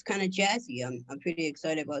it's kind of jazzy. I'm pretty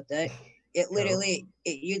excited about that. Dope.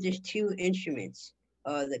 It uses two instruments,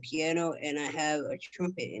 the piano and I have a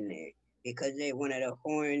trumpet in there because they wanted a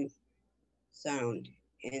horn sound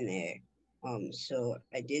in there. So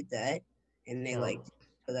I did that, and they liked Dope. it.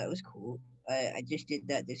 So that was cool. I just did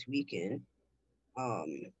that this weekend.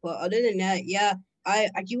 But other than that, yeah, I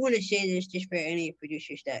do want to say this just for any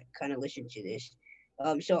producers that kind of listen to this.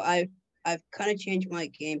 So I've kind of changed my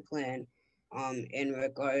game plan, in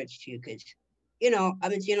regards to because. I've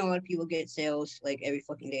been seeing a lot of people get sales like every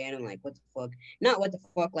fucking day, and I'm like, what the fuck? Not what the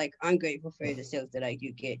fuck. Like, I'm grateful for the sales that I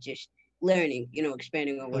do get, just learning,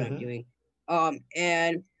 expanding on what I'm Mm-hmm. doing.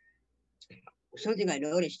 And something I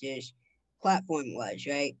noticed is platform wise,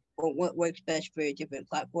 right? Or what works best for different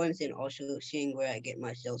platforms and also seeing where I get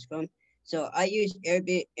my sales from. So I use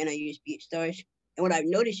Airbit and I use BeatStars. And what I've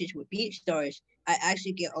noticed is with BeatStars, I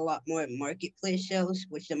actually get a lot more marketplace sales,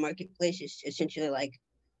 which the marketplace is essentially like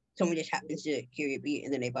someone just happens to hear your beat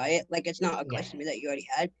and then they buy it. Like it's not a Yeah. customer that you already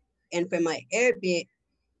had. And for my Airbit,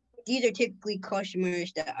 these are typically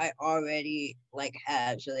customers that I already like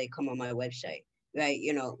have, so they come on my website, right?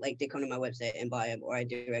 Like they come to my website and buy them, or I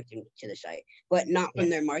direct them to the site, but not Yeah. from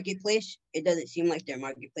their marketplace. It doesn't seem like their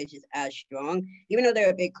marketplace is as strong, even though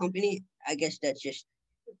they're a big company. I guess that's just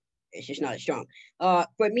it's just not as strong.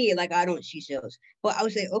 For me, like I don't see sales, but I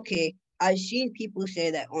would say okay. I've seen people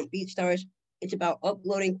say that on BeatStars, it's about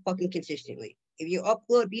uploading fucking consistently. If you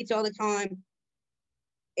upload beats all the time,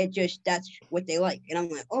 it just that's what they like. And I'm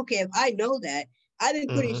like, okay, if I know that, I've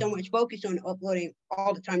been putting so Mm-hmm. much focus on uploading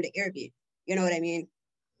all the time to Airbnb. You know what I mean?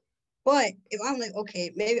 But if I'm like,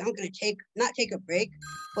 okay, maybe I'm gonna not take a break,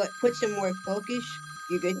 but put some more focus.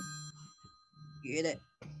 You good? You hear that?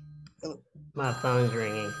 My phone's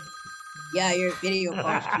ringing. Yeah, your video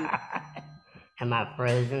paused too. Am I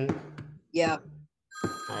frozen? Yeah.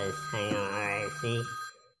 Just hang on. All right. See,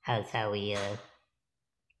 that's how we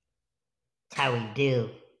do.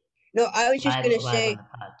 No, I was just gonna Live on say.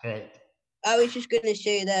 the podcast. I was just gonna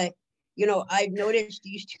say that, you know, I've noticed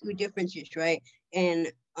these two differences, right?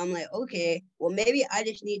 And I'm like, okay, well, maybe I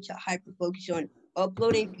just need to hyper focus on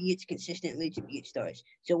uploading beats consistently to BeatStars.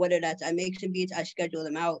 So whether that's I make some beats, I schedule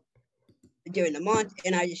them out during the month,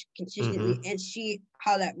 and I just consistently and see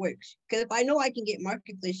how that works. Because if I know I can get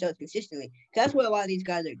marketplace sales consistently, because that's what a lot of these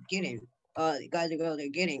guys are getting. The guys and girls are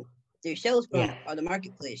getting their sales from are the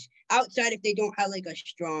marketplace. Outside, if they don't have like a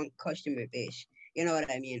strong customer base, you know what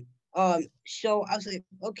I mean. So I was like,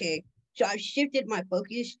 okay, so I've shifted my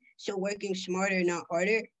focus, so working smarter, not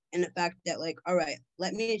harder, and the fact that like, all right,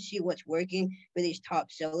 let me see what's working for these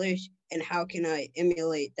top sellers, and how can I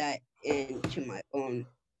emulate that into my own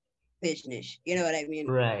business. You know what I mean?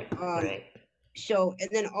 Right. Right. So, and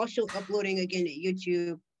then also uploading again to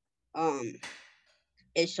YouTube um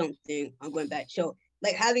is something I'm going back. So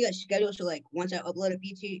like having a schedule, so like once I upload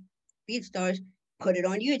a BeatStars, put it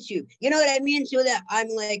on YouTube. You know what I mean? So that I'm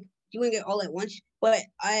like doing it all at once. But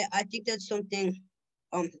I think that's something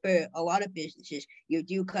for a lot of businesses, you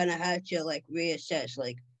do kind of have to like reassess,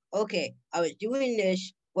 like, okay, I was doing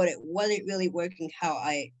this, but it wasn't really working how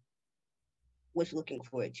I was looking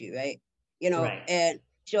forward to, right? You know, Right. and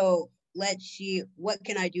so let's see what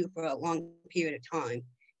can I do for a long period of time.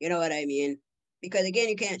 You know what I mean? Because again,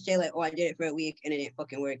 you can't say like, oh, I did it for a week and it didn't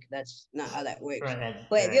fucking work. That's not how that works. Right.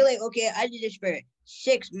 But if you're like, okay, I did this for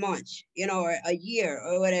 6 months, you know, or a year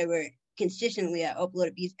or whatever, consistently, I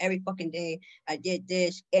uploaded beats every fucking day. I did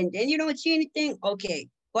this, and then you don't see anything. Okay,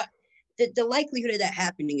 but the likelihood of that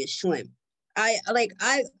happening is slim. I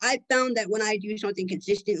found that when I do something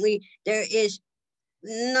consistently, there is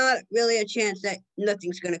not really a chance that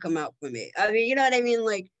nothing's gonna come out from it. I mean, you know what I mean?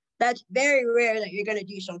 Like that's very rare that you're gonna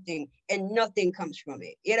do something and nothing comes from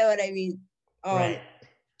it. You know what I mean? Um, right.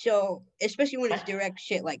 so especially when it's direct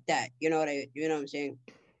shit like that, you know what I'm saying?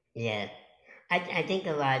 Yeah. I think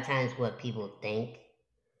a lot of times what people think,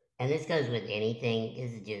 and this goes with anything,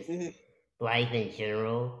 this is just Mm-hmm. life in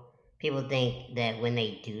general. People think that when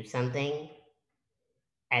they do something,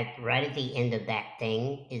 right at the end of that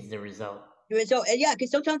thing is the result. So and yeah,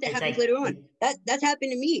 because sometimes it It's happens like, later on. That's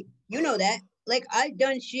happened to me. You know that. Like I've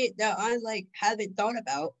done shit that I like haven't thought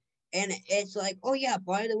about, and it's like, oh yeah,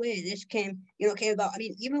 by the way, this came about. I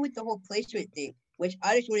mean, even with the whole placement thing, which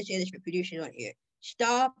I just want to say this for producers on here: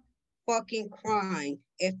 stop fucking crying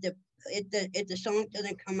if the song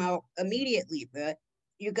doesn't come out immediately, bro.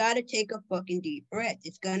 You gotta take a fucking deep breath.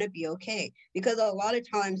 It's gonna be okay, because a lot of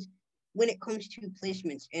times when it comes to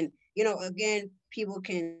placements, and again, people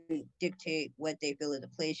can dictate what they feel is a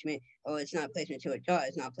placement. Oh, it's not placement to a job.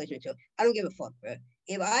 It's not placement to. I don't give a fuck, bro.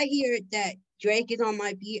 If I hear that Drake is on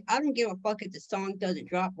my beat, I don't give a fuck if the song doesn't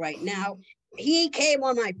drop right now. He came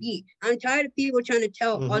on my beat. I'm tired of people trying to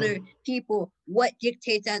tell other people what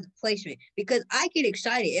dictates as a placement, because I get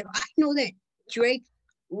excited if I know that Drake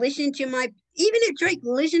listened to my, even if Drake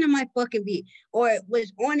listened to my fucking beat or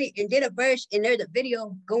was on it and did a verse and there's a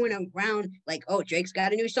video going around like, oh, Drake's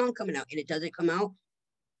got a new song coming out and it doesn't come out.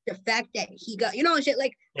 The fact that he got, shit,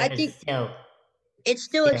 like, I think it's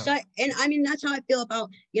still exciting. And I mean, that's how I feel about,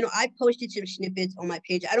 I posted some snippets on my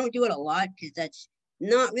page. I don't do it a lot because that's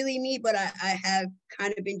not really me, but I have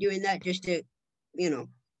kind of been doing that just to,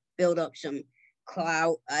 build up some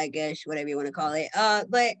clout, I guess, whatever you want to call it.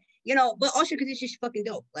 But also because it's just fucking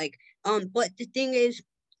dope. Like, but the thing is,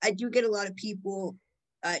 I do get a lot of people,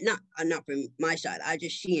 not from my side. I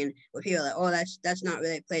just seeing where people are like, oh, that's not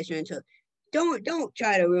really a placement. So don't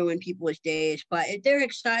try to ruin people's days. But if they're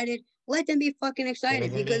excited, let them be fucking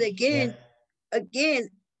excited, because again,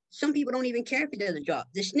 some people don't even care if it doesn't drop.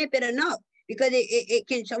 The snippet enough, because it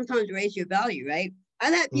can sometimes raise your value, right?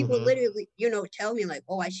 I've had people literally, tell me like,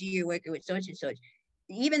 oh, I see you're working with such and such.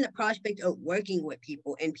 Even the prospect of working with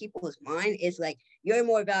people in people's mind is like, you're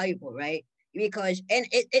more valuable, right? Because, and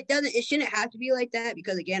it shouldn't have to be like that,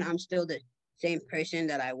 because again, I'm still the same person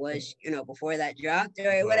that I was, before that dropped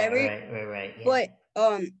or whatever. Right. Yeah. But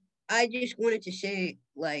I just wanted to say,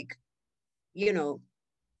 like,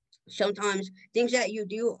 sometimes things that you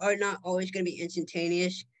do are not always going to be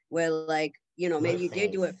instantaneous, where like, maybe you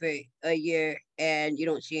did do it for a year and you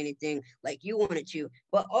don't see anything like you wanted to.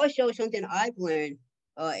 But also something I've learned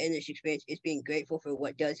in this experience is being grateful for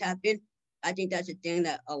what does happen. I think that's a thing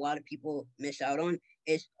that a lot of people miss out on,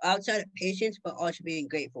 is outside of patience, but also being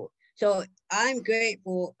grateful. So I'm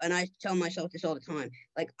grateful, and I tell myself this all the time.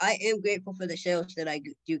 Like, I am grateful for the sales that I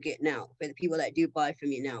do get now, for the people that do buy from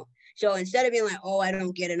me now. So instead of being like, oh, I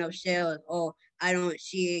don't get enough sales, oh, I don't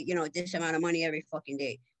see, this amount of money every fucking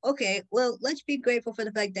day. Okay, well, let's be grateful for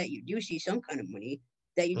the fact that you do see some kind of money,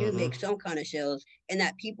 that you do make Mm-hmm. some kind of sales, and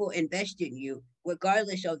that people invest in you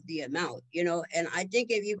regardless of the amount. And I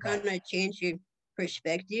think if you Right. kind of change your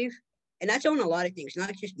perspective, and that's on a lot of things,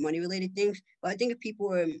 not just money related things, but I think if people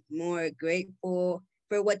were more grateful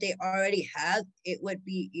for what they already have, it would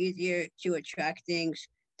be easier to attract things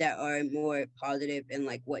that are more positive and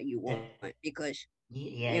like what you want, because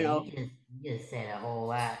Yeah, you know you just said a whole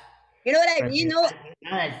lot. you know what I But mean though.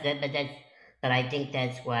 no, but I think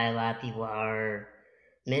that's why a lot of people are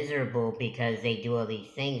miserable because they do all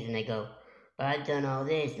these things and they go, but I've done all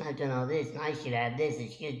this, and I've done all this, and I should have this.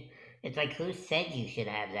 It should. It's like, who said you should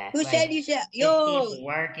have that? Who said Like, you said, just yo? keep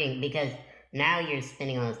working, because now you're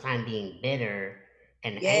spending all this time being bitter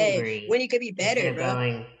and Yeah, angry when you could be instead better, of bro.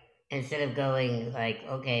 going like,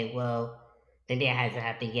 okay, well, maybe it hasn't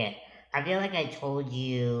happened yet. I feel like I told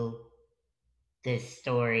you this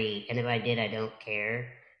story, and if I did, I don't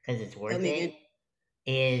care because it's Tell worth me it. again.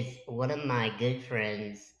 Is one of my good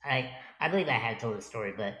friends. I believe I have told the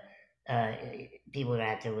story, but uh, people are gonna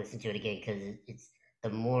have to listen to it again because it's the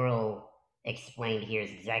moral explained here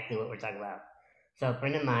is exactly what we're talking about. So a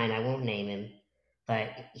friend of mine, I won't name him, but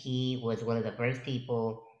he was one of the first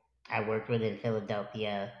people I worked with in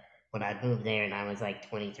Philadelphia when I moved there, and I was like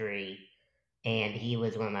 23, and he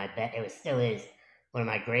was one of my best. It was still is one of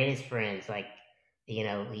my greatest friends. Like,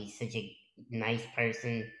 he's such a nice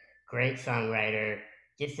person, great songwriter,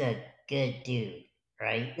 just a good dude,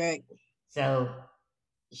 right? Right. So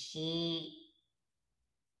he,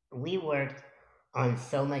 we worked on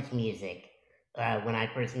so much music when I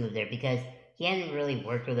first moved there because he hadn't really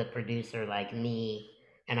worked with a producer like me,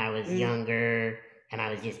 and I was Mm, younger and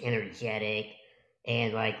I was just energetic,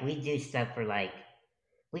 and like we do stuff for like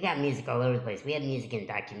we got music all over the place. We had music in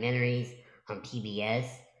documentaries on PBS.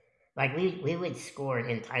 Like we would score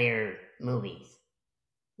entire movies.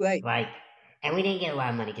 right. Like, and we didn't get a lot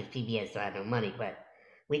of money because PBS don't have no money, but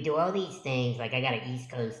we do all these things. Like I got an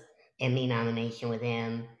East Coast Emmy nomination with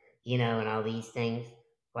him, and all these things,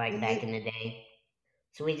 like back Mm-hmm. in the day.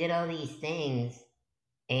 So we did all these things,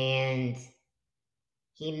 and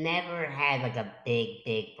he never had like a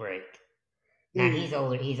big break. Now Mm, he's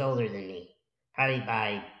older than me, probably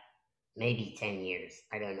by maybe 10 years.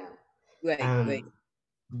 I don't know. right. Right. Um,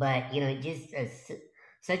 but just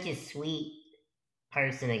such a sweet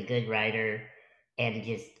person and good writer, and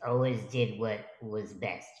just always did what was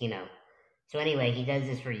best. So anyway, he does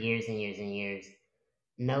this for years and years and years.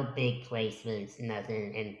 No big placements,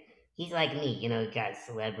 nothing. And he's like me, got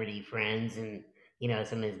celebrity friends, and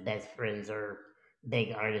some of his best friends are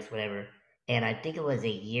big artists, whatever. And I think it was a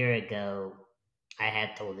year ago I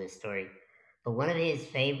have told this story, but one of his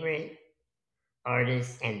favorite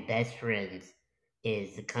artists and best friends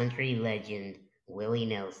is the country legend Willie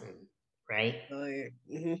Nelson, right? Oh yeah.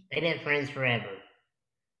 Mm-hmm. They've been friends forever.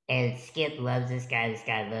 And Skip loves this guy. This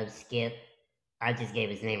guy loves Skip. I just gave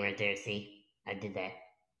his name right there. See, I did that.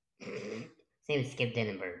 His name is Skip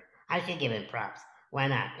Denenberg. I should give him props. Why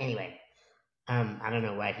not? Anyway, I don't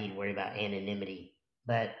know why he'd worry about anonymity,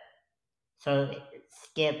 but so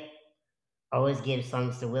Skip always gives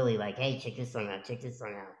songs to Willie, like, "Hey, check this song out. Check this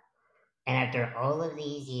song out." And after all of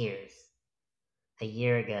these years, a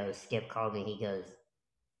year ago, Skip called me. He goes,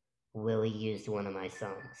 "Willie used one of my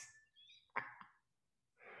songs."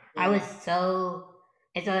 I Yeah. was so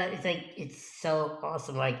it's so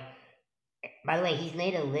awesome. Like, by the way, he's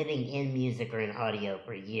made a living in music or in audio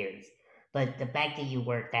for years. But the fact that you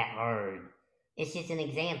work that hard, it's just an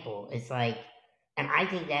example. It's like, and I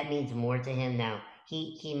think that means more to him now.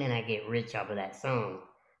 He may not get rich off of that song,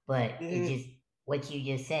 but it Mm-hmm. just what you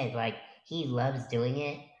just said. Like, he loves doing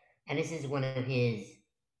it, and this is one of his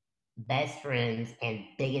best friends and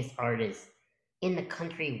biggest artists in the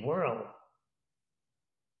country world,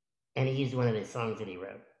 and he used one of his songs that he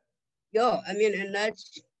wrote. Yo, I mean, and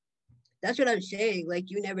that's what I'm saying. Like,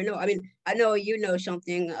 you never know. I mean, I know you know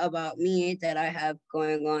something about me that I have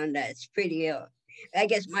going on that's pretty. I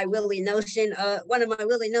guess my Willie Nelson. One of my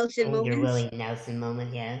Willie Nelson Your moments. Willie Nelson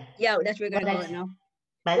moment, yeah. Yeah, that's what we're Well, gonna call it now.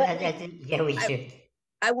 but But yeah, we I, should.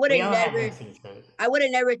 I would We have all have never those things going. I would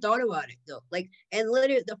have never thought about it though. Like, and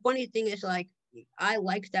literally, the funny thing is, like, I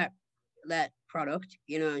like that product.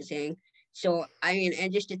 You know what I'm saying? So I mean,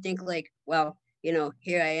 and just to think, like, well,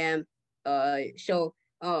 here I am. So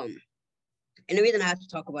and the reason I have to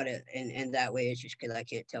talk about it in that way is just because I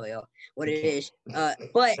can't tell y'all what You it can't. is. But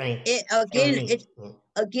Same, it same with again, me. Yeah.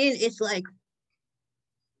 it's like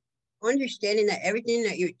understanding that everything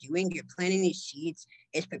that you're doing, you're planting these seeds,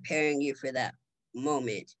 is preparing you for that.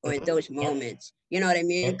 moment or Mhm. those Yep. moments. You know what I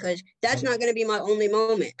mean? Yep. Because that's Yep. not going to be my only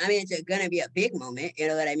moment. I mean, it's going to be a big moment, you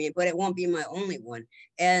know what I mean? But it won't be my only one.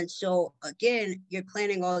 And so, again, you're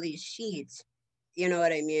planting all these seeds, you know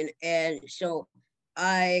what I mean? And so,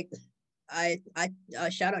 I, I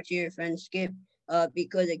shout out to your friend Skip,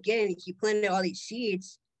 because again, he planted all these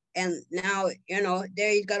seeds, and now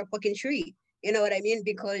there he's got a fucking tree. You know what I mean?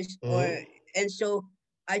 Because Mhm. and so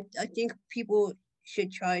I think people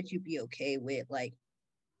should try to be okay with like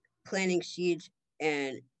planting seeds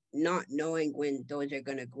and not knowing when those are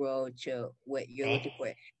gonna grow to what you're Okay. looking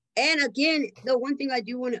for. And again, the one thing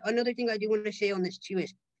another thing I do want to say on this too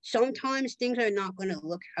is sometimes things are not gonna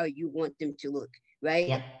look how you want them to look, right?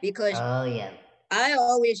 Yep. Because Oh yeah. I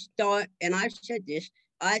always thought, and I've said this,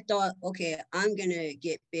 I thought, okay, I'm gonna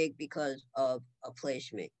get big because of a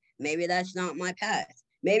placement. Maybe that's not my path.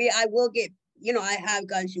 Maybe I will get, I have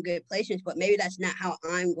gotten some good placements, but maybe that's not how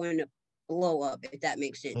I'm going to blow up, if that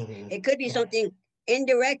makes sense. Mhm. It could be Yep. something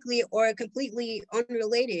indirectly or completely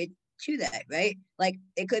unrelated to that, right? Like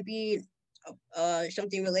it could be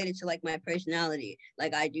something related to like my personality.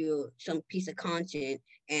 Like I do some piece of content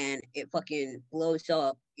and it fucking blows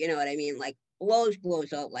up. You know what I mean? Like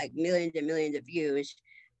blows up like millions and millions of views.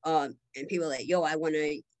 And people are like, yo, I want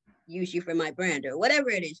to use you for my brand or whatever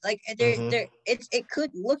it is. Like Mhm. it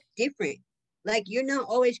could look different. Like you're not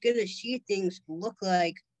always gonna see things look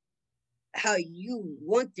like how you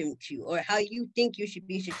want them to or how you think you should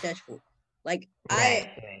be successful. Like Right.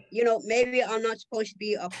 Right. maybe I'm not supposed to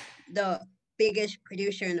be the biggest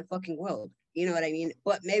producer in the fucking world. You know what I mean?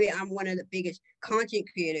 But maybe I'm one of the biggest content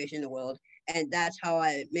creators in the world, and that's how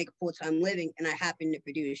I make a full time living. And I happen to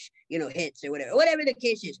produce, hits or whatever the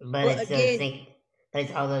case is. But But it's those again, things. But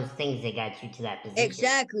it's all those things that got you to that position.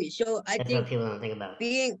 exactly. So I That's what think people don't think about.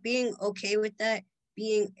 being okay with that,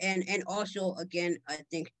 being and also again, I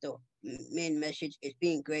think the main message is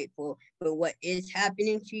being grateful for what is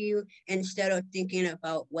happening to you instead of thinking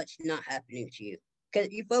about what's not happening to you.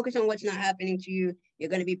 Because you focus on what's not happening to you, you're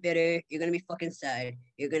gonna be bitter, you're gonna be fucking sad,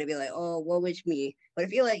 you're gonna be like, oh, woe is me. But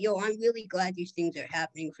if you're like, yo, I'm really glad these things are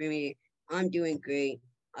happening for me, I'm doing great,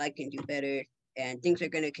 I can do better, and things are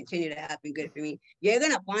gonna continue to happen good for me, you're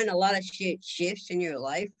gonna find a lot of shit shifts in your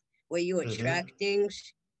life where you Mhm. attract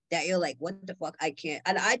things that you're like, what the fuck, I can't.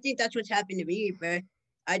 And I think that's what's happened to me, bro.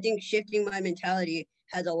 I think shifting my mentality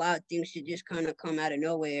has allowed things to just kind of come out of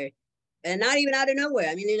nowhere, and not even out of nowhere.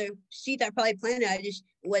 I mean, these are seeds I probably planted. I just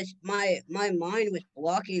was my mind was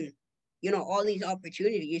blocking, all these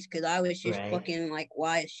opportunities because I was just Right. fucking like,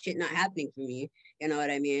 why is shit not happening for me? You know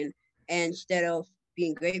what I mean? And instead of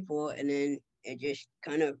being grateful, and then it just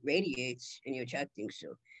kind of radiates and you attract things.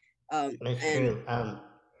 So, That's and true.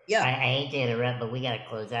 yeah, I hate to interrupt, but we gotta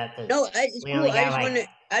close out because no, it's we cool. only got like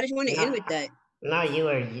I just want to end no, with that.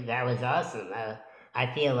 no. That was awesome. I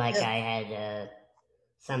feel like Yeah. I had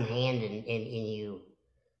some hand in you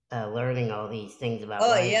learning all these things about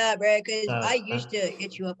Oh life. yeah, bro. Because So I used to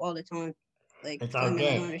hit you up all the time, like it's all telling me I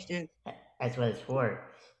good. don't understand. That's what it's for.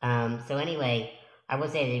 So anyway, I will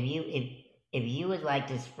say that if you would like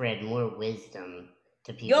to spread more wisdom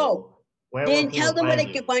to Yo, people, where will then tell people them where they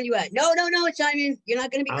find you? can find you at. No, no, no, Simon. You're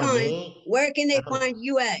not gonna be Oh, kind. me? Where can they Oh, find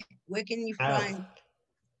you at? Where can you oh. find?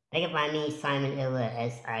 They can find me Simon Illa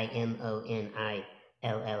SIMONILLA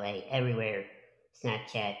everywhere.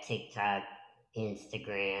 Snapchat, TikTok,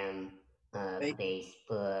 Instagram, Right.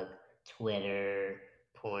 Facebook, Twitter,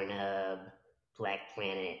 Pornhub, Black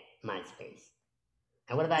Planet, MySpace.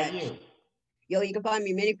 And what about Facts. you? Yo, you can find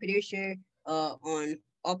me Mini Producer on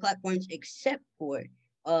all platforms except for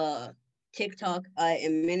uh TikTok. I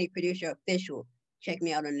am Mini Producer Official. Check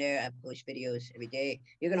me out on there. I post videos every day.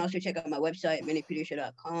 You can also check out my website,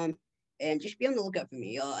 miniproducer.com, and just be on the lookout for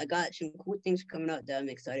me, y'all. I got some cool things coming up that I'm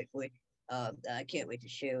excited for. That I can't wait to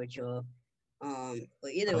share with y'all.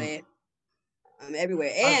 But either Um, way, I'm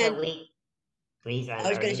everywhere. And also, please, I'm I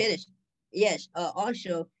was gonna sorry. say this. Yes.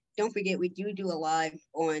 Also, don't forget we do a live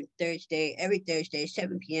on Thursday, every Thursday,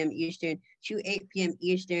 7 p.m. Eastern to 8 p.m.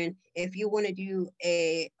 Eastern. If you want to do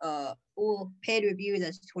a full paid review,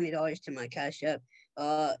 that's $20 to my Cash App.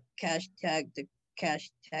 Cash tag the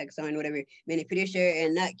cash tag sign, whatever, mini producer,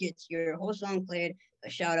 and that gets your whole song played, a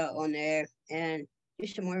shout out on there, and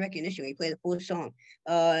just some more recognition. We play the full song.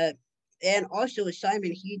 Uh, and also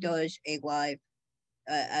Simon, he does a live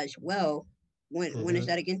as well. When is Mm-hmm.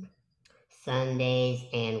 that again? Sundays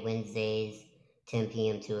and Wednesdays, 10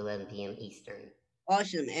 p.m. to 11 p.m. Eastern.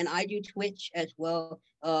 Awesome. And I do Twitch as well.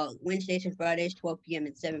 Wednesdays and Fridays, 12 p.m.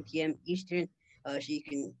 and 7 p.m. Eastern. So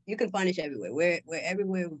you can find us everywhere. We're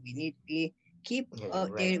everywhere we need to be. Keep Yeah, right.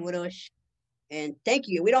 updated with us. And thank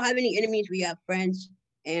you. We don't have any enemies. We have friends.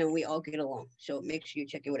 and we all get along. So make sure you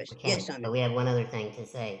check it with us. Okay, Yes, Simon. but we have one other thing to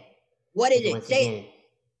say. What is it? Once Say again,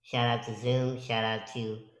 shout out to Zoom, shout out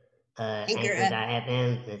to Anchor app.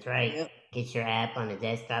 Anchor.fm. That's right. Yep. Get your app on the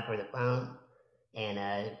desktop or the phone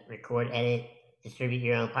and record, edit, distribute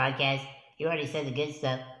your own podcast. You already said the good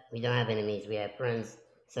stuff. We don't have enemies, we have friends.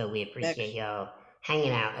 So we appreciate y'all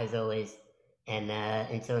hanging out as always. And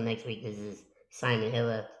until next week, this is Simon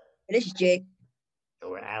Hilla. This is Jake.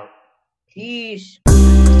 And we're out. Peace.